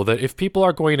unbelievable that if people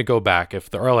are going to go back, if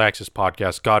the Early Access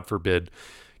Podcast, God forbid,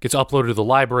 gets uploaded to the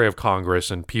Library of Congress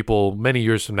and people many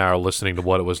years from now are listening to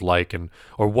what it was like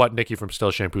or what Nikki from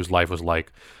Still Shampoo's life was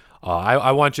like,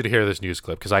 I want you to hear this news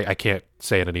clip because I can't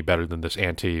say it any better than this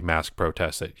anti-mask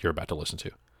protest that you're about to listen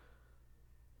to.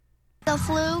 The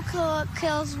flu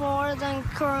kills more than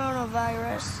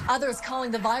coronavirus. Others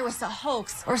calling the virus a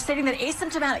hoax or stating that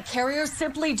asymptomatic carriers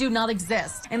simply do not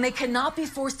exist and they cannot be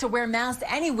forced to wear masks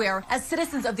anywhere as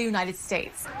citizens of the United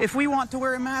States. If we want to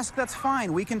wear a mask, that's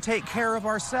fine. We can take care of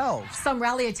ourselves. Some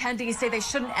rally attendees say they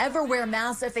shouldn't ever wear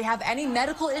masks if they have any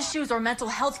medical issues or mental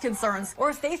health concerns or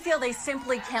if they feel they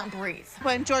simply can't breathe.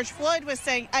 When George Floyd was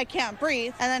saying, I can't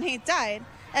breathe, and then he died,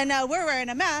 and now we're wearing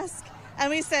a mask,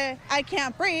 and we say, I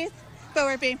can't breathe, but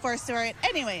we're being forced to wear it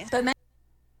anyways. But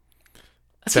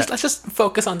let's just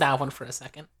focus on that one for a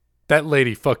second. That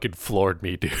lady fucking floored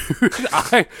me, dude.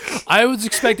 I was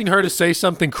expecting her to say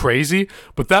something crazy,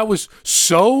 but I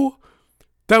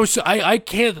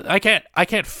can't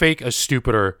fake a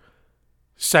stupider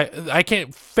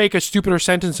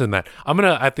sentence than that. I'm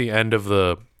gonna at the end of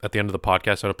the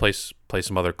podcast, I'm gonna play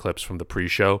some other clips from the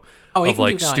pre-show of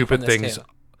like stupid things. Too.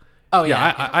 Oh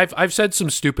yeah, I've said some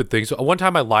stupid things. One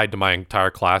time I lied to my entire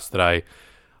class that I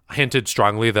hinted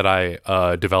strongly that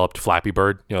I developed Flappy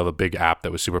Bird, the big app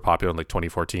that was super popular in like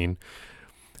 2014.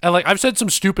 And like I've said some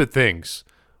stupid things,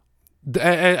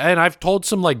 and I've told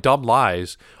some like dumb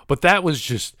lies, but that was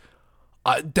just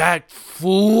that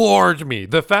floored me.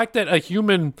 The fact that a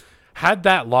human had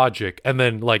that logic, and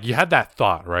then like you had that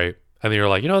thought, right? And then you're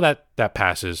like, that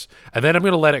passes, and then I'm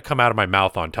gonna let it come out of my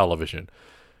mouth on television.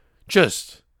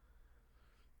 Just.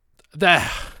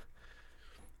 That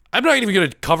I'm not even going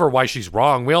to cover why she's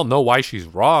wrong. We all know why she's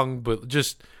wrong, but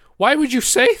just why would you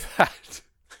say that?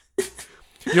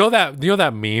 You know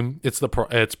that meme? It's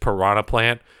Piranha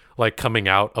Plant like coming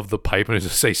out of the pipe and it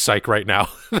just say psych right now.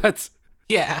 That's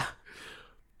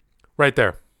right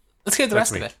there. Let's hear the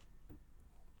rest of it.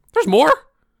 There's more?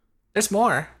 There's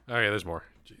more. Oh yeah, there's more.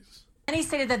 And he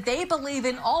stated that they believe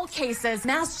in all cases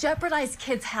masks jeopardize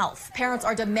kids' health. Parents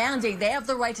are demanding they have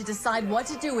the right to decide what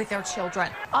to do with their children.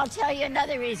 I'll tell you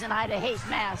another reason I hate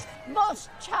masks. Most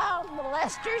child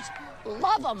molesters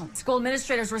love them. School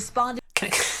administrators responded.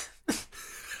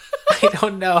 I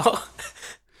don't know.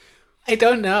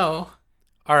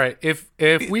 All right, if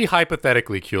we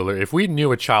hypothetically, Kuehler, if we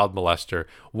knew a child molester,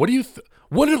 what do you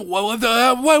why do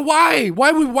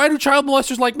child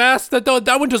molesters like masks? That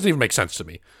one doesn't even make sense to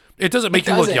me. It doesn't make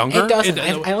you look younger. It doesn't.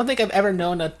 I don't think I've ever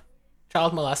known a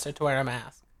child molester to wear a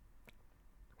mask.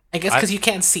 I guess because you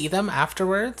can't see them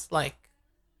afterwards, like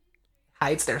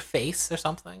hides their face or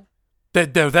something.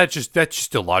 That's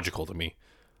just illogical to me.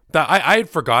 That I had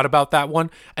forgot about that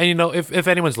one. And if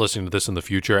anyone's listening to this in the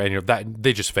future and that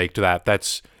they just faked that,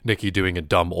 that's Nikki doing a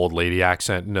dumb old lady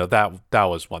accent. No, that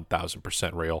was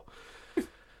 1,000% real.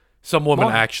 Some woman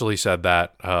actually said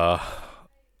that.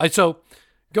 So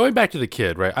going back to the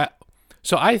kid, right?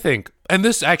 I think, and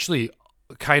this actually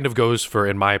kind of goes for,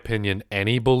 in my opinion,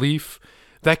 any belief.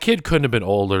 That kid couldn't have been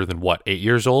older than 8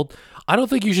 years old. I don't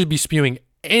think you should be spewing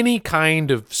any kind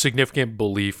of significant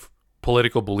belief,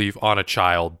 political belief on a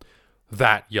child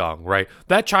that young, right?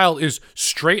 That child is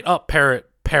straight up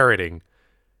parroting,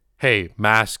 hey,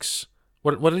 masks.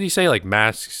 What did he say? Like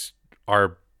masks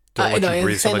are don't let you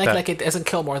breathe, he's saying something like it doesn't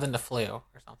kill more than the flu or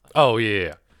something. Oh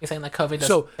yeah. He's saying like COVID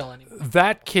doesn't kill anyone.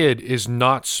 That kid is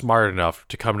not smart enough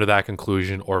to come to that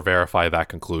conclusion or verify that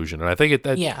conclusion, and I think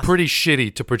that's pretty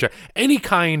shitty to project any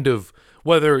kind of,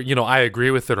 whether I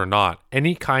agree with it or not,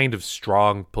 any kind of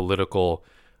strong political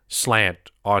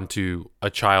slant onto a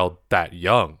child that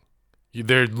young.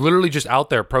 They're literally just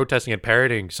out there protesting and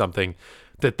parroting something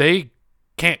that they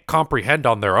can't comprehend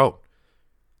on their own.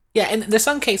 Yeah, and there's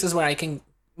some cases where I can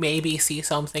maybe see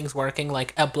some things working,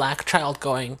 like a black child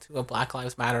going to a Black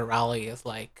Lives Matter rally is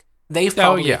like they've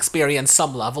probably yeah. experienced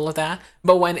some level of that.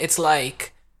 But when it's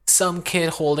like some kid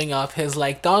holding up his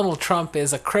like Donald Trump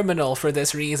is a criminal for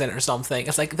this reason or something,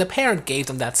 it's like the parent gave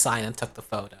them that sign and took the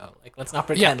photo. Like, let's not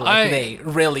pretend they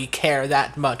really care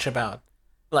that much about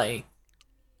like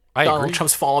Donald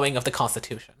Trump's following of the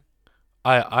Constitution.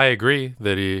 I agree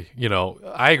that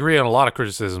I agree on a lot of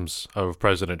criticisms of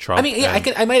President Trump. I mean,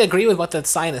 yeah, I might agree with what the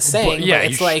sign is saying, but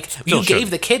it's like you gave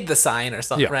the kid the sign or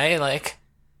something, right? Like,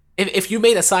 if you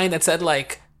made a sign that said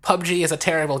like PUBG is a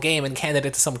terrible game and handed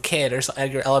it to some kid or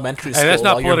at your elementary school, and that's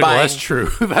not while political. You're buying, that's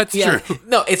true. That's true.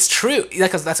 No, it's true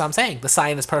because that's what I'm saying. The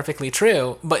sign is perfectly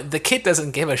true, but the kid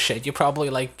doesn't give a shit. You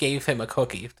probably like gave him a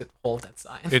cookie to hold that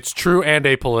sign. It's true and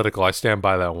apolitical. I stand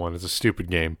by that one. It's a stupid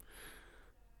game.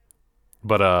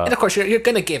 But and of course you're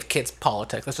gonna give kids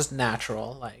politics. That's just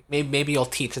natural. Like maybe you'll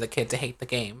teach the kid to hate the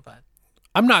game, but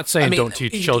I'm not saying don't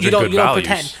teach children good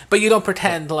values. But you don't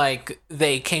pretend like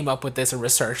they came up with this or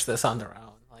researched this on their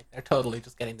own. Like they're totally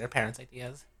just getting their parents'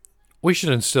 ideas. We should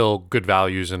instill good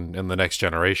values in the next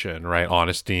generation, right?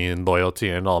 Honesty and loyalty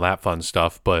and all that fun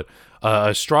stuff. But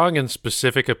a strong and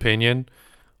specific opinion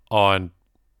on,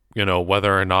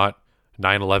 whether or not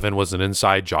 9/11 was an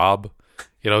inside job,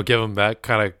 give them that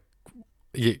kind of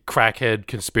crackhead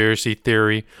conspiracy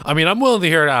theory. I mean, I'm willing to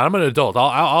hear it out. I'm an adult.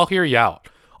 I'll hear you out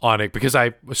on it because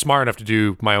I was smart enough to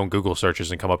do my own Google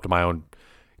searches and come up to my own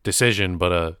decision.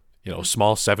 But a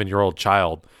small 7-year-old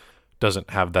child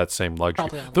doesn't have that same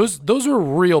luxury. Those were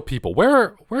real people.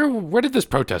 Where did this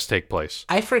protest take place?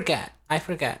 I forget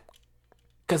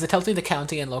because it tells me the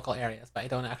county and local areas, but I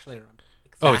don't actually remember.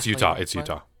 Oh, it's Utah. It's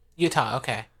Utah. Utah.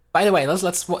 Okay. By the way, let's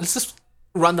just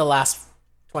run the last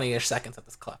 20-ish seconds of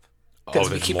this clip. Oh,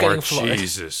 we keep more. getting floored.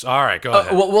 Jesus. All right, go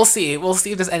ahead. We'll see. We'll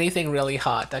see if there's anything really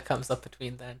hot that comes up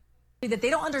between then. That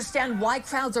they don't understand why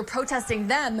crowds are protesting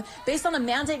them based on a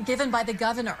mandate given by the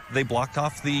governor. They blocked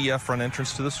off the front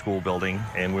entrance to the school building,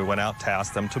 and we went out to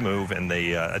ask them to move, and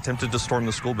they attempted to storm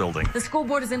the school building. The school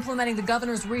board is implementing the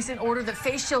governor's recent order that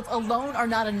face shields alone are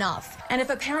not enough. And if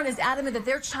a parent is adamant that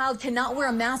their child cannot wear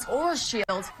a mask or a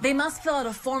shield, they must fill out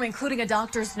a form including a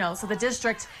doctor's note so the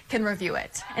district can review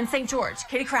it. In St. George,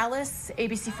 Katie Crowless,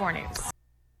 ABC4 News.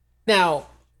 Now,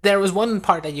 there was one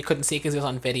part that you couldn't see because it was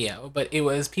on video, but it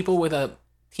was people with a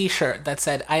t-shirt that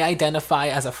said, "I identify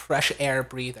as a fresh air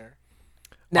breather."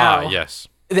 Now, yes.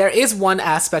 There is one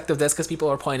aspect of this because people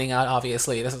are pointing out,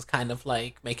 obviously, this is kind of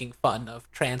like making fun of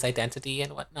trans identity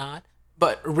and whatnot.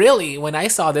 But really, when I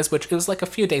saw this, which it was like a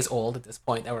few days old at this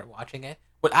point that we're watching it,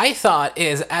 what I thought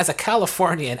is, as a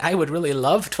Californian, I would really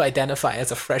love to identify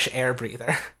as a fresh air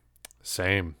breather.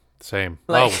 Same.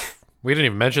 Like, we didn't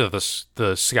even mention that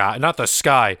the sky, not the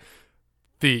sky,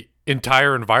 the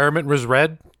entire environment was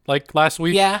red, like last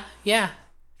week. Yeah.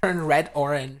 Turned red,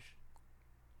 orange.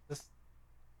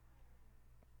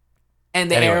 And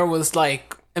the air was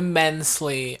like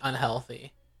immensely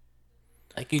unhealthy.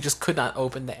 Like you just could not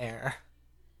open the air.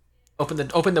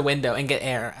 Open the window and get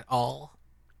air at all.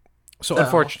 So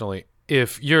unfortunately,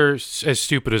 if you're as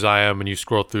stupid as I am and you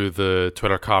scroll through the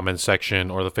Twitter comment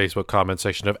section or the Facebook comment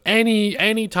section of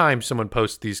any time someone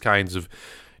posts these kinds of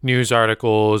news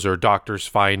articles or doctors'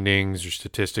 findings or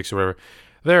statistics or whatever,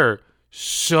 there are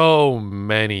so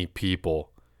many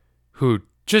people who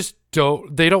just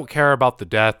don't care about the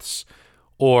deaths,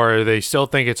 or they still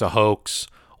think it's a hoax,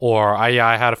 or I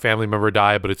had a family member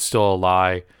die, but it's still a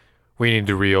lie. We need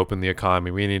to reopen the economy.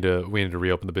 We need to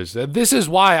reopen the business. This is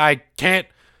why I can't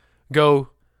go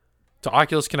to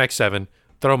Oculus Connect 7,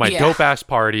 throw my dope-ass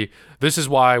party. This is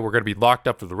why we're going to be locked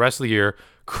up for the rest of the year.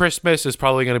 Christmas is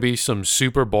probably going to be some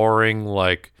super boring,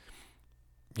 like,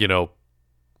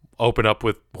 open up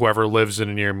with whoever lives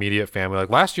in your immediate family. Like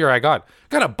last year I got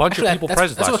a bunch of people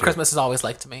presents That's last what year. Christmas is always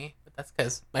like to me. But that's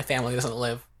because my family doesn't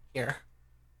live here.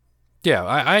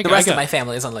 Yeah, the rest of my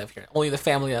family doesn't live here. Only the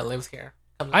family that lives here.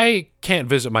 I can't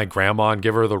visit my grandma and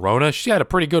give her the Rona. She had a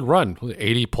pretty good run.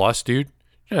 80 plus, dude.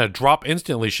 Drop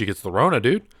instantly, she gets the Rona,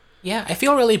 dude. Yeah, I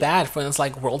feel really bad for when it's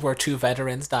like World War II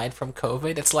veterans died from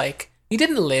COVID. It's like, you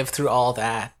didn't live through all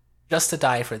that just to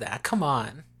die for that. Come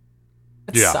on.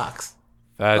 It sucks.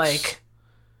 That's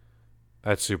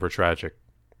super tragic.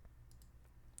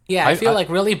 Yeah, I feel like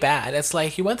really bad. It's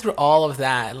like you went through all of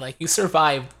that. Like you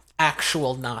survived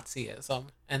actual Nazism,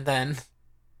 and then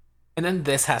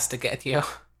this has to get you.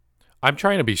 I'm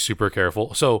trying to be super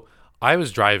careful. So I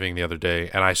was driving the other day,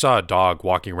 and I saw a dog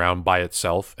walking around by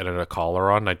itself and had a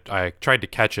collar on. I tried to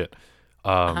catch it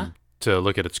to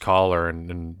look at its collar,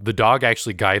 and the dog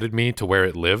actually guided me to where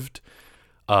it lived.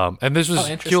 And this was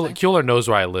Keeler knows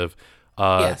where I live.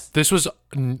 Yes. This was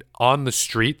on the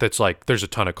street that's like, there's a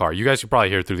ton of cars. You guys can probably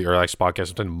hear through the Early Access podcast,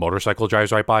 sometimes a motorcycle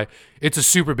drives right by. It's a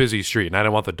super busy street, and I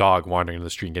didn't want the dog wandering in the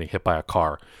street and getting hit by a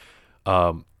car.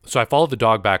 So I followed the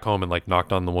dog back home and like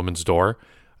knocked on the woman's door,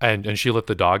 and she let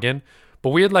the dog in. But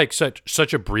we had like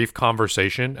such a brief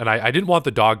conversation, and I didn't want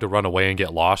the dog to run away and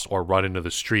get lost or run into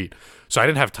the street. So I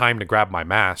didn't have time to grab my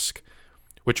mask,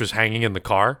 which was hanging in the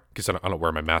car, because I don't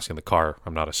wear my mask in the car.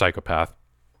 I'm not a psychopath.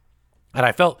 And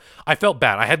I felt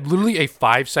bad. I had literally a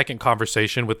 5-second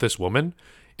conversation with this woman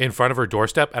in front of her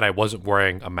doorstep, and I wasn't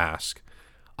wearing a mask.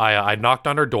 I knocked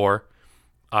on her door.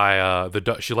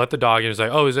 She let the dog in. She's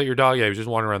like, "Oh, is that your dog?" Yeah, he was just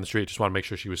wandering around the street. Just want to make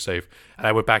sure she was safe. And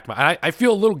I went back to I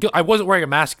feel a little guilt. I wasn't wearing a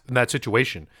mask in that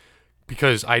situation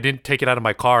because I didn't take it out of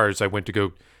my car as I went to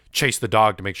go chase the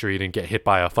dog to make sure he didn't get hit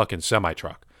by a fucking semi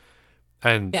truck.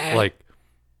 And Yeah,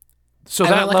 so I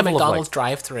that went like a level McDonald's of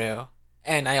drive-through,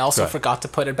 and I also forgot to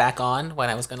put it back on when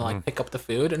I was gonna like pick up the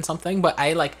food and something. But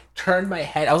I like turned my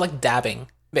head. I was like dabbing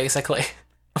basically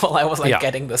while I was like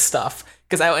getting this stuff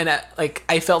because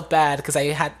I felt bad because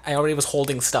I already was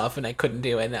holding stuff and I couldn't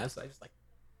do it. And so I just like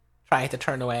tried to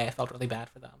turn away. I felt really bad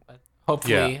for them, but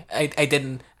hopefully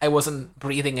I wasn't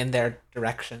breathing in their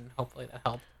direction. Hopefully that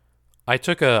helped. I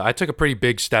took a pretty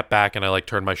big step back and I like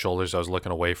turned my shoulders. I was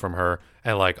looking away from her,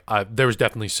 and like there was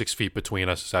definitely 6 feet between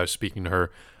us as I was speaking to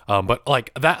her. But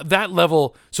like that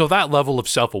level of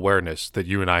self-awareness that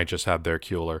you and I just had there,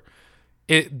 Keeler,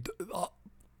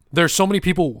 there's so many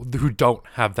people who don't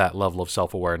have that level of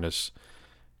self-awareness,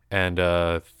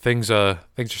 and things are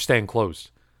staying closed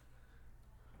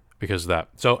because of that.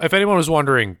 So if anyone was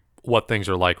wondering what things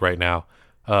are like right now,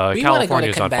 California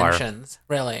is on fire. Conventions,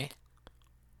 really.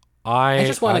 I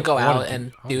just want to go out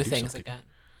and do things again.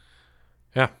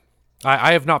 Yeah.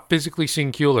 I have not physically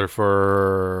seen Keeler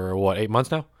for, 8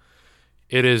 months now?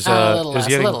 It is... a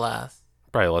little less.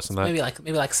 Probably less than that.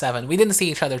 Maybe like 7. We didn't see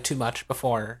each other too much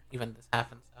before even this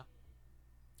happened. So.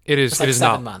 It is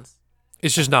 7 months.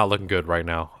 It's just not looking good right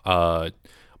now.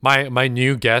 My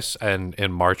new guess, and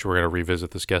in March we're going to revisit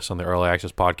this guest on the Early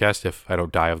Access podcast if I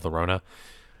don't die of the Rona.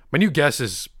 My new guess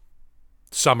is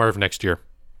summer of next year.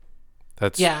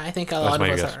 I think a lot of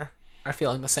us are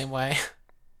feeling the same way.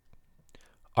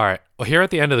 All right. Well, here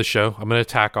at the end of the show, I'm going to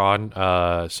tack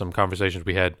on some conversations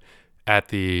we had at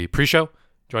the pre-show.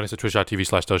 Join us at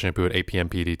twitch.tv/DellShampoo at 8 p.m.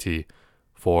 PDT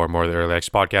for more of the Early Access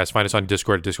podcast. Find us on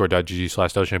Discord at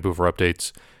discord.gg/DellShampoo for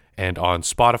updates, and on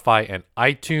Spotify and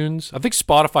iTunes. I think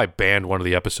Spotify banned one of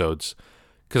the episodes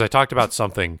because I talked about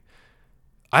something.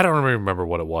 I don't really remember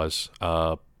what it was.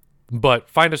 But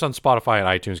find us on Spotify and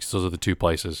iTunes because those are the 2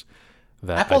 places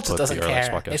that Apple just doesn't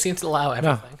care. They seem to allow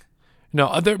everything.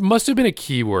 No, there must have been a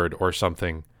keyword or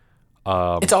something.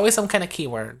 It's always some kind of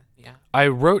keyword. Yeah. I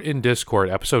wrote in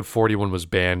Discord, episode 41 was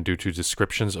banned due to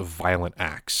descriptions of violent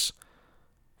acts.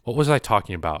 What was I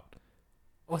talking about?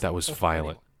 That was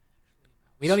violent.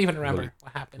 We don't even remember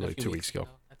what happened like 2 weeks ago.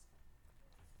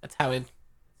 That's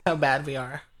how bad we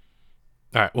are.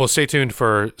 All right. Well, stay tuned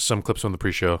for some clips from the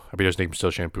pre-show. I'll be just Nathan Still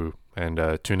Shampoo,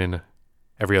 and tune in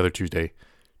every other Tuesday.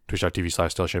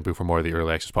 Twitch.tv/DellShampoo for more of the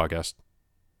Early Access podcast.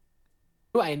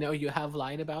 I know you have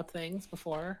lied about things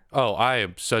before. Oh, I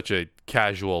am such a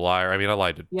casual liar. I mean, I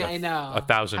lied to I know.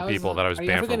 1,000 people that I was banned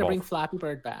from. Are you ever going to bring Flappy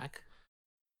Bird back?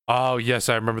 Oh, yes,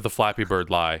 I remember the Flappy Bird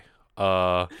lie.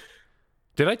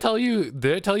 Did I tell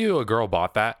you a girl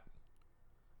bought that?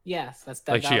 Yes, that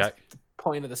was the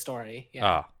point of the story.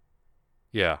 Yeah.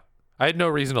 Yeah. I had no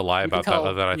reason to lie about that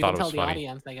other than I thought it was funny. You can tell the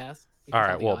audience, I guess. All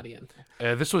right, well,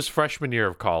 this was freshman year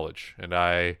of college, and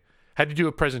I had to do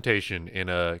a presentation in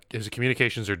a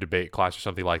communications or debate class or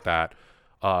something like that.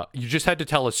 You just had to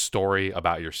tell a story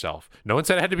about yourself. No one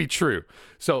said it had to be true.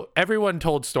 So everyone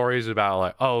told stories about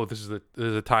like, oh, this is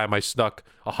the time I snuck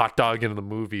a hot dog into the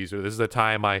movies, or this is the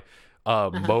time I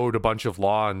mowed a bunch of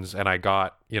lawns and I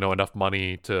got, enough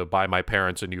money to buy my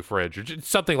parents a new fridge, or just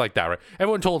something like that, right?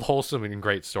 Everyone told wholesome and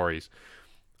great stories.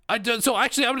 So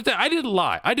actually, I'm gonna tell you, I didn't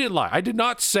lie. I did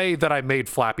not say that I made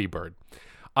Flappy Bird.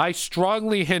 I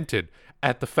strongly hinted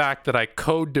at the fact that I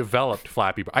co-developed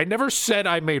Flappy Bird. I never said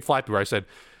I made Flappy Bird. I said,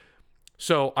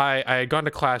 so I had gone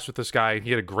to class with this guy, and he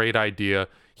had a great idea.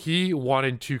 He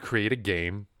wanted to create a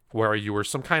game where you were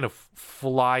some kind of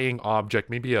flying object,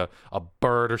 maybe a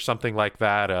bird or something like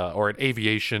that, or an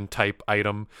aviation type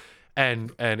item.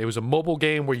 And it was a mobile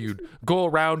game where you'd go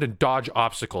around and dodge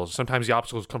obstacles. Sometimes the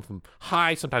obstacles come from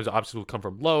high, sometimes the obstacles come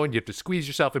from low, and you have to squeeze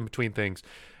yourself in between things.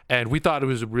 And we thought it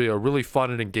was a really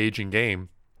fun and engaging game.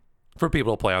 for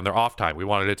people to play on their off time. We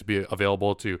wanted it to be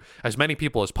available to as many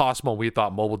people as possible. And we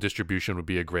thought mobile distribution would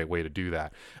be a great way to do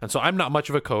that. And so I'm not much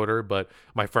of a coder, but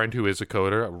my friend who is a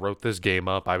coder wrote this game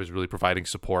up. I was really providing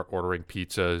support, ordering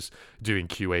pizzas, doing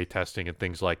QA testing and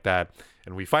things like that.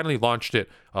 And we finally launched it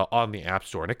on the App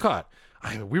Store, and it got,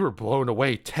 we were blown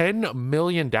away. 10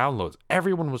 million downloads.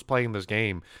 Everyone was playing this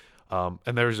game.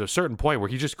 And there was a certain point where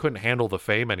he just couldn't handle the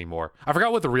fame anymore. I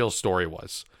forgot what the real story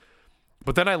was.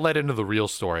 But then I led into the real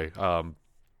story.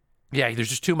 Yeah, there's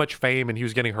just too much fame, and he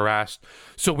was getting harassed.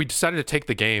 So we decided to take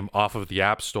the game off of the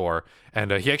App Store,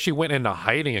 and he actually went into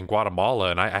hiding in Guatemala,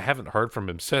 and I haven't heard from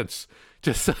him since.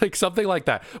 Just like something like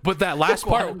that. But that last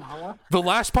part, the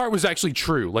last part was actually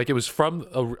true. Like, it was from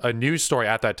a news story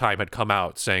at that time had come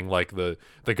out saying like the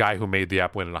guy who made the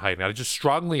app went into hiding. I just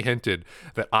strongly hinted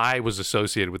that I was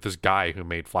associated with this guy who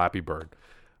made Flappy Bird.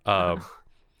 And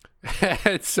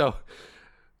so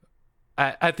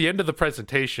at the end of the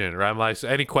presentation, right, I'm like,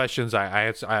 any questions?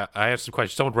 I have some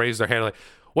questions. Someone raised their hand like,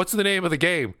 what's the name of the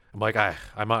game? I'm like,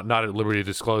 I'm not at liberty to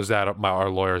disclose that. Our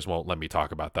lawyers won't let me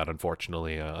talk about that,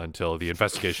 unfortunately, until the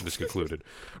investigation is concluded.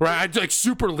 Right? Like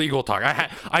super legal talk.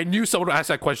 I knew someone would ask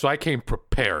that question, so I came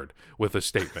prepared with a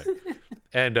statement.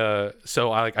 And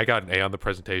so I got an A on the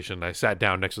presentation. I sat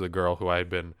down next to the girl who I had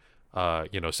been,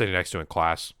 sitting next to in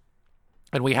class,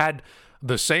 and we had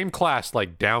the same class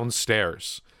like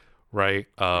downstairs, right?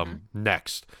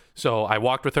 Next. So I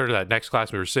walked with her to that next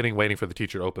class. We were sitting waiting for the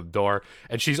teacher to open the door,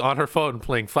 and she's on her phone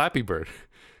playing Flappy Bird.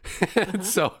 And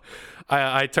so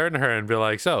I turned to her and be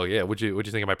like, so yeah, what'd you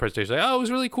think of my presentation? Like, oh, it was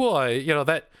really cool.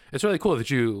 It's really cool that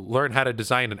you learned how to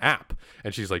design an app.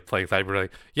 And she's like playing Flappy Bird,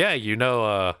 like,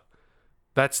 yeah,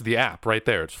 that's the app right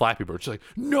there. It's Flappy Bird. She's like,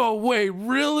 no way,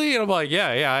 really? And I'm like,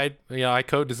 yeah, I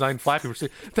co-designed Flappy Bird. She's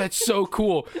like, that's so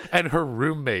cool. And her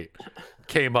roommate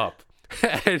came up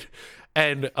and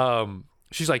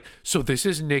she's like, so this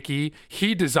is Nikki.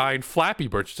 He designed Flappy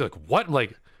Bird. She's like, what? I'm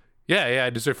like, yeah, I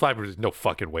deserve Flappy Bird. No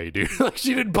fucking way, dude. Like,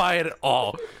 she didn't buy it at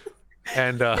all.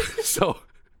 And so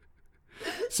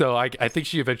I think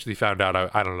she eventually found out.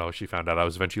 I don't know if she found out I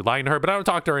was eventually lying to her, but I don't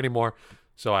talk to her anymore.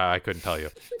 So I couldn't tell you.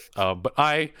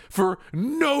 But for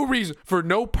no reason, for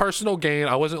no personal gain,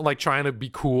 I wasn't like trying to be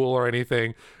cool or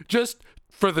anything. Just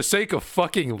for the sake of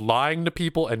fucking lying to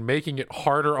people and making it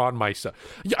harder on myself.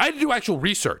 Yeah, I had to do actual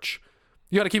research.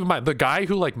 You got to keep in mind, the guy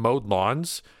who like mowed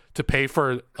lawns to pay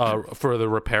for the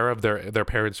repair of their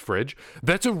parents' fridge,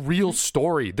 that's a real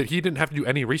story that he didn't have to do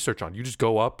any research on. You just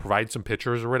go up, provide some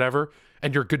pictures or whatever,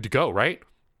 and you're good to go, right?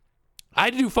 I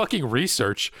had to do fucking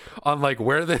research on like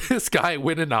where this guy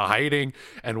went into hiding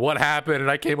and what happened,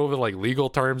 and I came up with like legal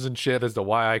terms and shit as to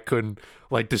why I couldn't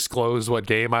like disclose what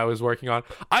game I was working on.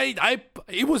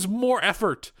 It was more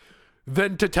effort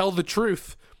than to tell the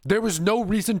truth. There was no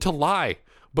reason to lie,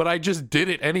 but I just did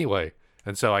it anyway,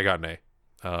 and so I got an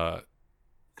A.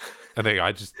 And then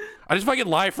I just fucking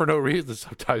lie for no reason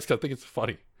sometimes 'cause I think it's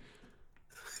funny.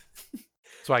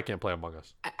 That's why I can't play Among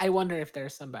Us. I wonder if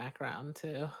there's some background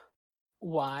to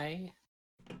why.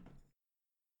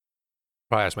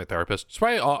 Probably ask my therapist. It's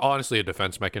probably honestly a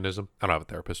defense mechanism. I don't have a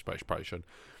therapist, but I probably should.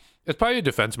 It's probably a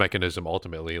defense mechanism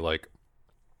ultimately. Like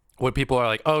when people are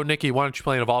like, "Oh, Nikki, why don't you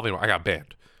play an Evolving?" I got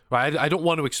banned. Right? I don't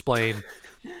want to explain.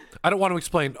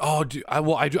 Oh,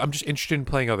 I'm just interested in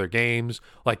playing other games.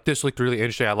 Like this looked really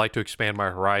interesting. I'd like to expand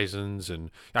my horizons, and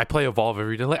I play Evolve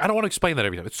every day. Like I don't want to explain that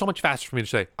every time. It's so much faster for me to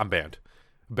say I'm banned.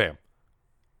 Bam.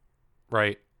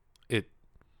 Right?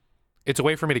 It's a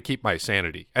way for me to keep my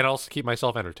sanity and also keep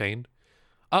myself entertained.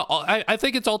 I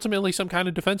think it's ultimately some kind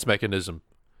of defense mechanism,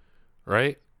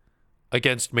 right?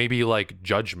 Against maybe like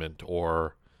judgment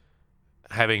or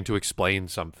having to explain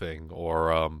something,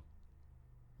 or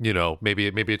maybe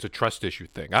it's a trust issue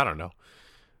thing. I don't know.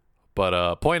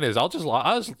 But point is,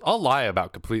 I'll lie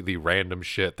about completely random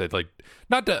shit that like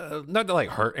not to like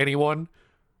hurt anyone,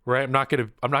 right? I'm not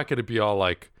gonna be all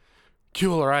like,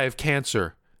 Kueller, I have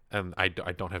cancer. And I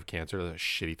don't have cancer. That's a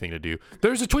shitty thing to do.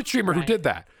 There's a Twitch streamer who did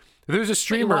that. There's a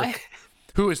streamer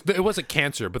it wasn't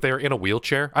cancer, but they were in a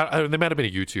wheelchair. They might have been a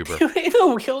YouTuber. In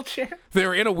a wheelchair? They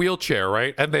were in a wheelchair,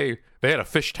 right? And they had a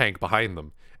fish tank behind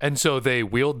them. And so they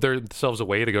wheeled themselves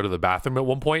away to go to the bathroom at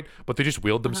one point, but they just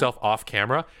wheeled themselves off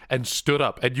camera and stood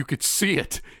up. And you could see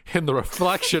it in the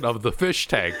reflection of the fish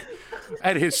tank.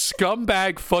 And his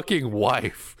scumbag fucking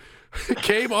wife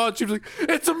came on. She was like,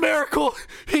 "It's a miracle.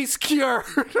 He's cured."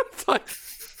 It's like,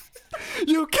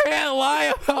 you can't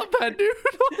lie about that, dude.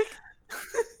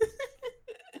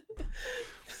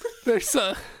 Like,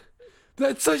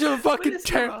 that's such a fucking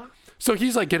terrible. So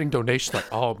he's like getting donations like,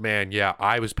 "Oh man, yeah,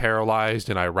 I was paralyzed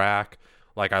in Iraq.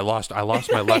 Like I lost my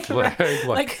left leg.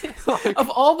 Like of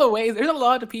all the ways, there's a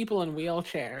lot of people in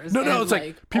wheelchairs. No, and, it's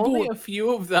like people. Only a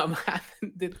few of them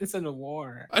did this in a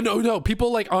war. No.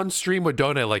 People like on stream would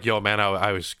donate like, yo, man,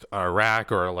 I was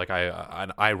Iraq, or like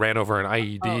I ran over an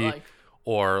IED,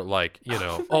 or like, you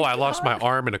know, I lost my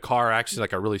arm in a car accident.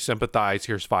 Like I really sympathize.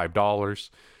 Here's $5,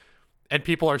 and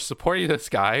people are supporting this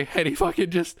guy, and he fucking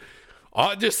just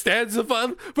stands the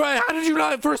fun. Bro, how did you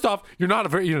not? First off, you're a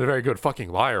very good fucking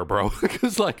liar, bro.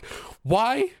 Because like,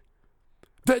 why?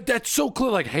 That's so clear.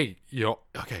 Like, hey, you know,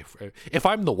 okay, if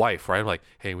I'm the wife, right? I'm like,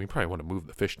 hey, we probably want to move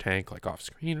the fish tank like off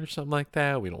screen or something like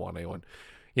that. We don't want anyone,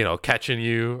 you know, catching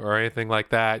you or anything like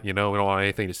that. You know, we don't want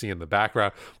anything to see in the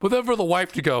background. But then for the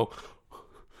wife to go,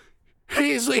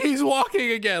 he's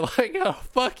walking again. Like, oh,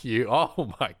 fuck you.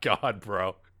 Oh my God,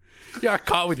 bro. You got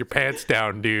caught with your pants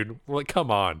down, dude. Like,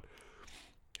 come on.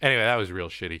 Anyway, that was real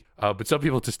shitty. But some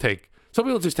people just take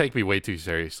me way too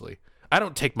seriously. I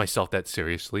don't take myself that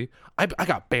seriously. I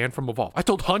got banned from Evolve. I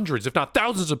told hundreds, if not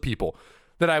thousands of people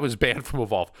that I was banned from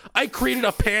Evolve. I created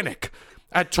a panic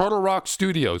at Turtle Rock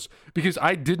Studios because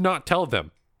I did not tell them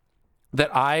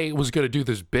that I was going to do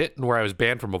this bit where I was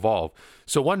banned from Evolve.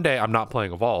 So one day I'm not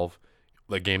playing Evolve,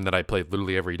 the game that I play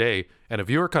literally every day, and a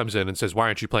viewer comes in and says, why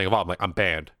aren't you playing Evolve? I'm like, I'm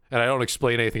banned. And I don't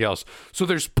explain anything else. So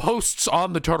there's posts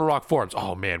on the Turtle Rock forums.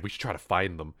 Oh man, we should try to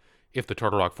find them if the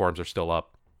Turtle Rock forums are still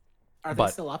up. Are they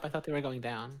still up? I thought they were going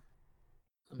down.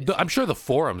 I'm sure the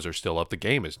forums are still up. The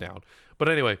game is down. But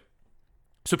anyway,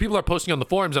 so people are posting on the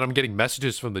forums, and I'm getting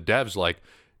messages from the devs like,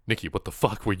 Nikki, what the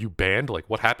fuck? Were you banned? Like,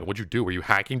 what happened? What'd you do? Were you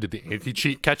hacking? Did the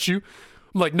anti-cheat catch you?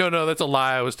 I'm like, no, that's a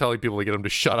lie. I was telling people to get them to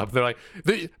shut up. They're like,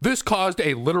 this caused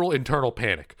a literal internal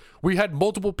panic. We had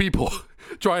multiple people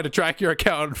trying to track your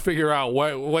account and figure out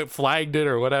what flagged it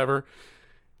or whatever.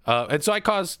 And so I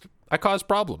caused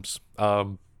problems.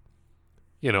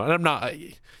 You know, and I'm not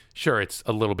sure, it's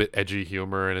a little bit edgy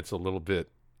humor and it's a little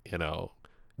bit, you know,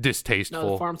 distasteful.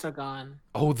 No, the forums are gone.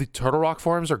 Oh, the Turtle Rock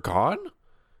forums are gone?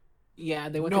 Yeah,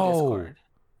 they went to Discord.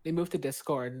 They moved to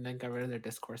Discord and then got rid of their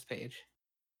discourse page.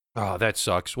 Oh, that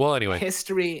sucks. Well, anyway.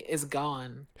 History is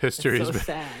gone. History is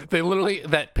sad. They literally,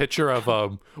 that picture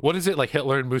of, what is it, like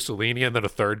Hitler and Mussolini and then a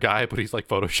third guy, but he's like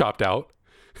photoshopped out?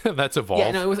 That's Evolve.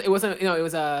 Yeah, no, it was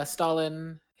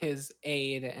Stalin, his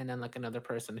aide, and then like another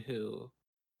person who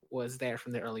was there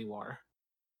from the early war.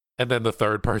 And then the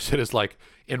third person is like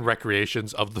in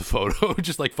recreations of the photo,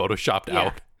 just like photoshopped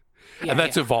out. Yeah, and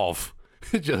that's Evolve.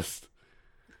 just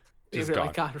really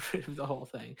gone. Got rid of the whole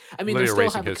thing. I mean, they still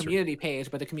have a community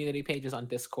page, but the community page is on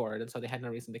Discord, and so they had no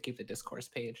reason to keep the discourse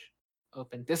page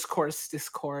open.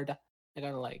 Discord. I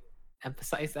gotta like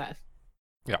emphasize that.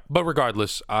 Yeah, but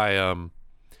regardless,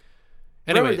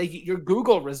 Anyway, remember, your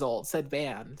Google results said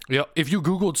banned. Yeah, if you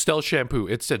Googled Stealth Shampoo,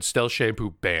 it said Stealth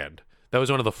Shampoo banned. That was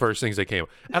one of the first things that came.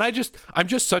 And I'm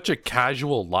just such a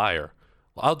casual liar.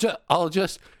 My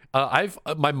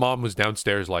mom was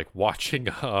downstairs like watching.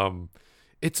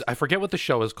 I forget what the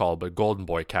show is called, but Golden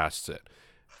Boy casts it,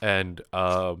 and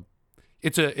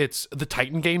it's the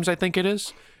Titan Games, I think it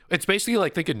is. It's basically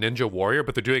like think a Ninja Warrior,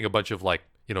 but they're doing a bunch of like,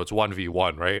 you know, it's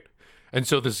 1v1, right? And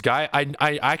so this guy,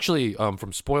 I actually,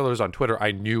 from spoilers on Twitter,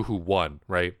 I knew who won,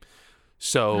 right?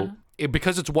 So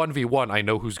because it's 1v1, I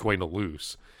know who's going to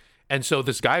lose. And so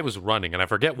this guy was running, and I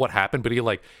forget what happened, but he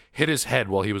like hit his head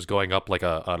while he was going up like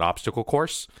an obstacle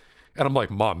course. And I'm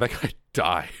like, Mom, that guy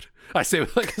died. I say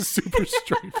with like a super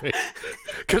straight face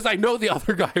because I know the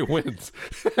other guy wins.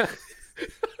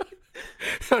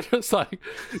 I'm just like,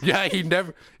 yeah,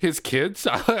 his kids,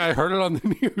 I heard it on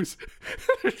the news.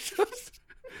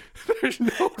 There's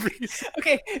no reason.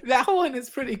 Okay, that one is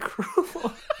pretty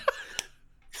cruel.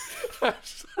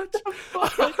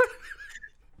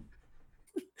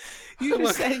 You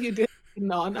just said you did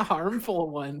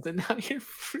non-harmful ones, and now you're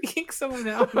freaking someone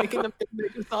out, making them think they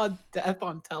just saw death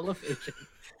on television.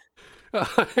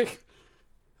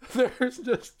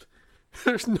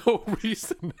 There's no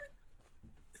reason.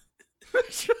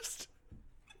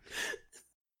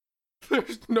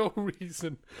 There's no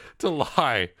reason to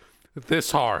lie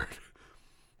this hard.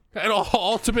 And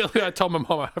ultimately, I tell my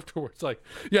mom afterwards, like,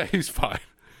 yeah, he's fine.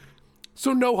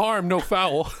 So no harm, no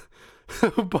foul.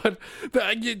 But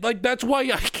that's why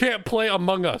I can't play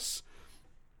Among Us.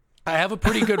 I have a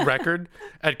pretty good record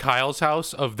at Kyle's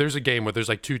house of there's a game where there's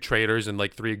like 2 traitors and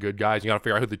like 3 good guys. You gotta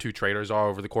figure out who the 2 traitors are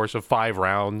over the course of 5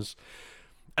 rounds.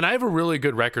 And I have a really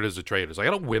good record as a traitor. Like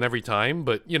I don't win every time,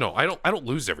 but you know, I don't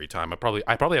lose every time. I probably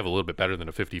have a little bit better than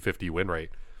a 50-50 win rate.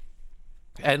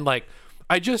 And like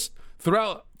I just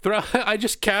throughout I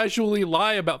just casually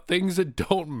lie about things that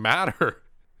don't matter.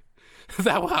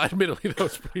 Admittedly, that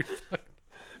was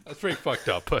pretty fucked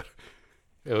up, but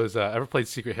It was ever played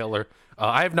Secret Hitler?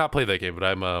 I have not played that game, but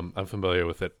I'm familiar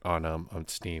with it on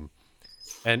Steam.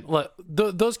 And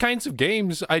those kinds of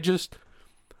games,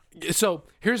 so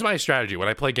here's my strategy when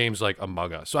I play games like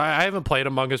Among Us. So I haven't played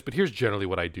Among Us, but here's generally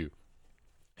what I do: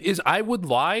 is I would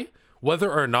lie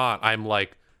whether or not I'm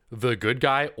like the good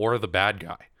guy or the bad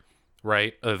guy,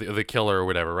 right? The killer or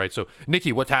whatever, right? So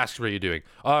Nikki, what tasks were you doing?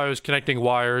 Oh, I was connecting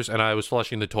wires and I was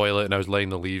flushing the toilet and I was laying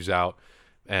the leaves out.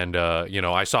 And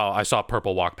I saw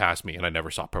Purple walk past me, and I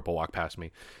never saw Purple walk past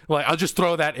me. Like, I'll just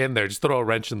throw that in there, just throw a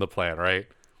wrench in the plan, right?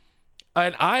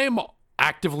 And I'm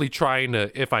actively trying to,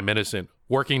 if I'm innocent,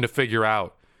 working to figure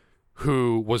out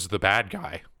who was the bad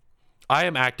guy. I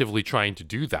am actively trying to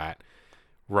do that,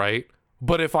 right?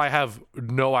 But if I have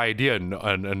no idea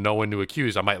and no one to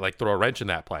accuse, I might like throw a wrench in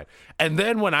that plan. And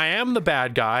then when I am the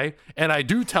bad guy and I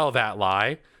do tell that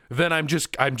lie, then I'm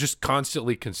just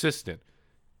constantly consistent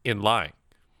in lying.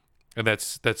 And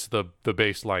that's the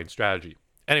baseline strategy.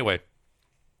 Anyway,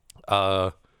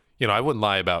 I wouldn't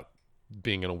lie about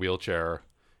being in a wheelchair or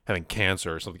having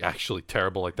cancer or something actually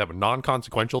terrible like that, but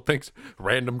non-consequential things.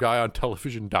 Random guy on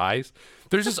television dies.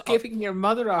 There's just giving your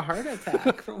mother a heart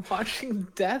attack from watching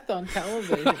death on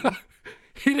television.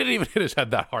 He didn't even hit his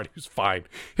head that hard. He was fine.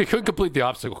 He couldn't complete the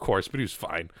obstacle course, but he was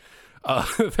fine.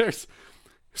 There's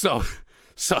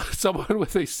someone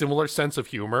with a similar sense of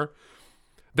humor.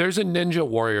 There's a Ninja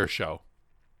Warrior show,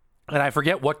 and I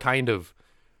forget what kind of.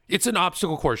 It's an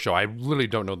obstacle course show. I literally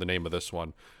don't know the name of this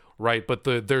one, right? But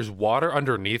there's water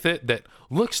underneath it that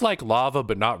looks like lava,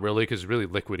 but not really, because it's really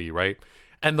liquidy, right?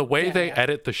 And the way they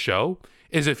edit the show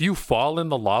is if you fall in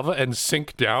the lava and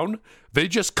sink down, they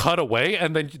just cut away,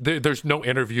 and then there's no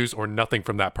interviews or nothing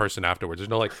from that person afterwards. There's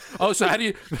no like, oh, so how do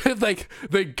you like?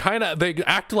 They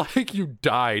act like you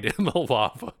died in the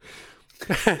lava.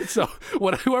 So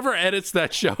whoever edits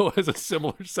that show has a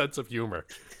similar sense of humor.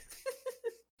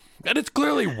 And it's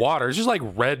clearly water. It's just like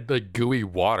red, like gooey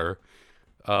water.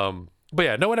 But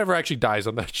yeah, no one ever actually dies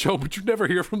on that show, but you never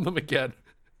hear from them again,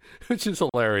 which is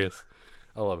hilarious.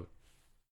 I love it.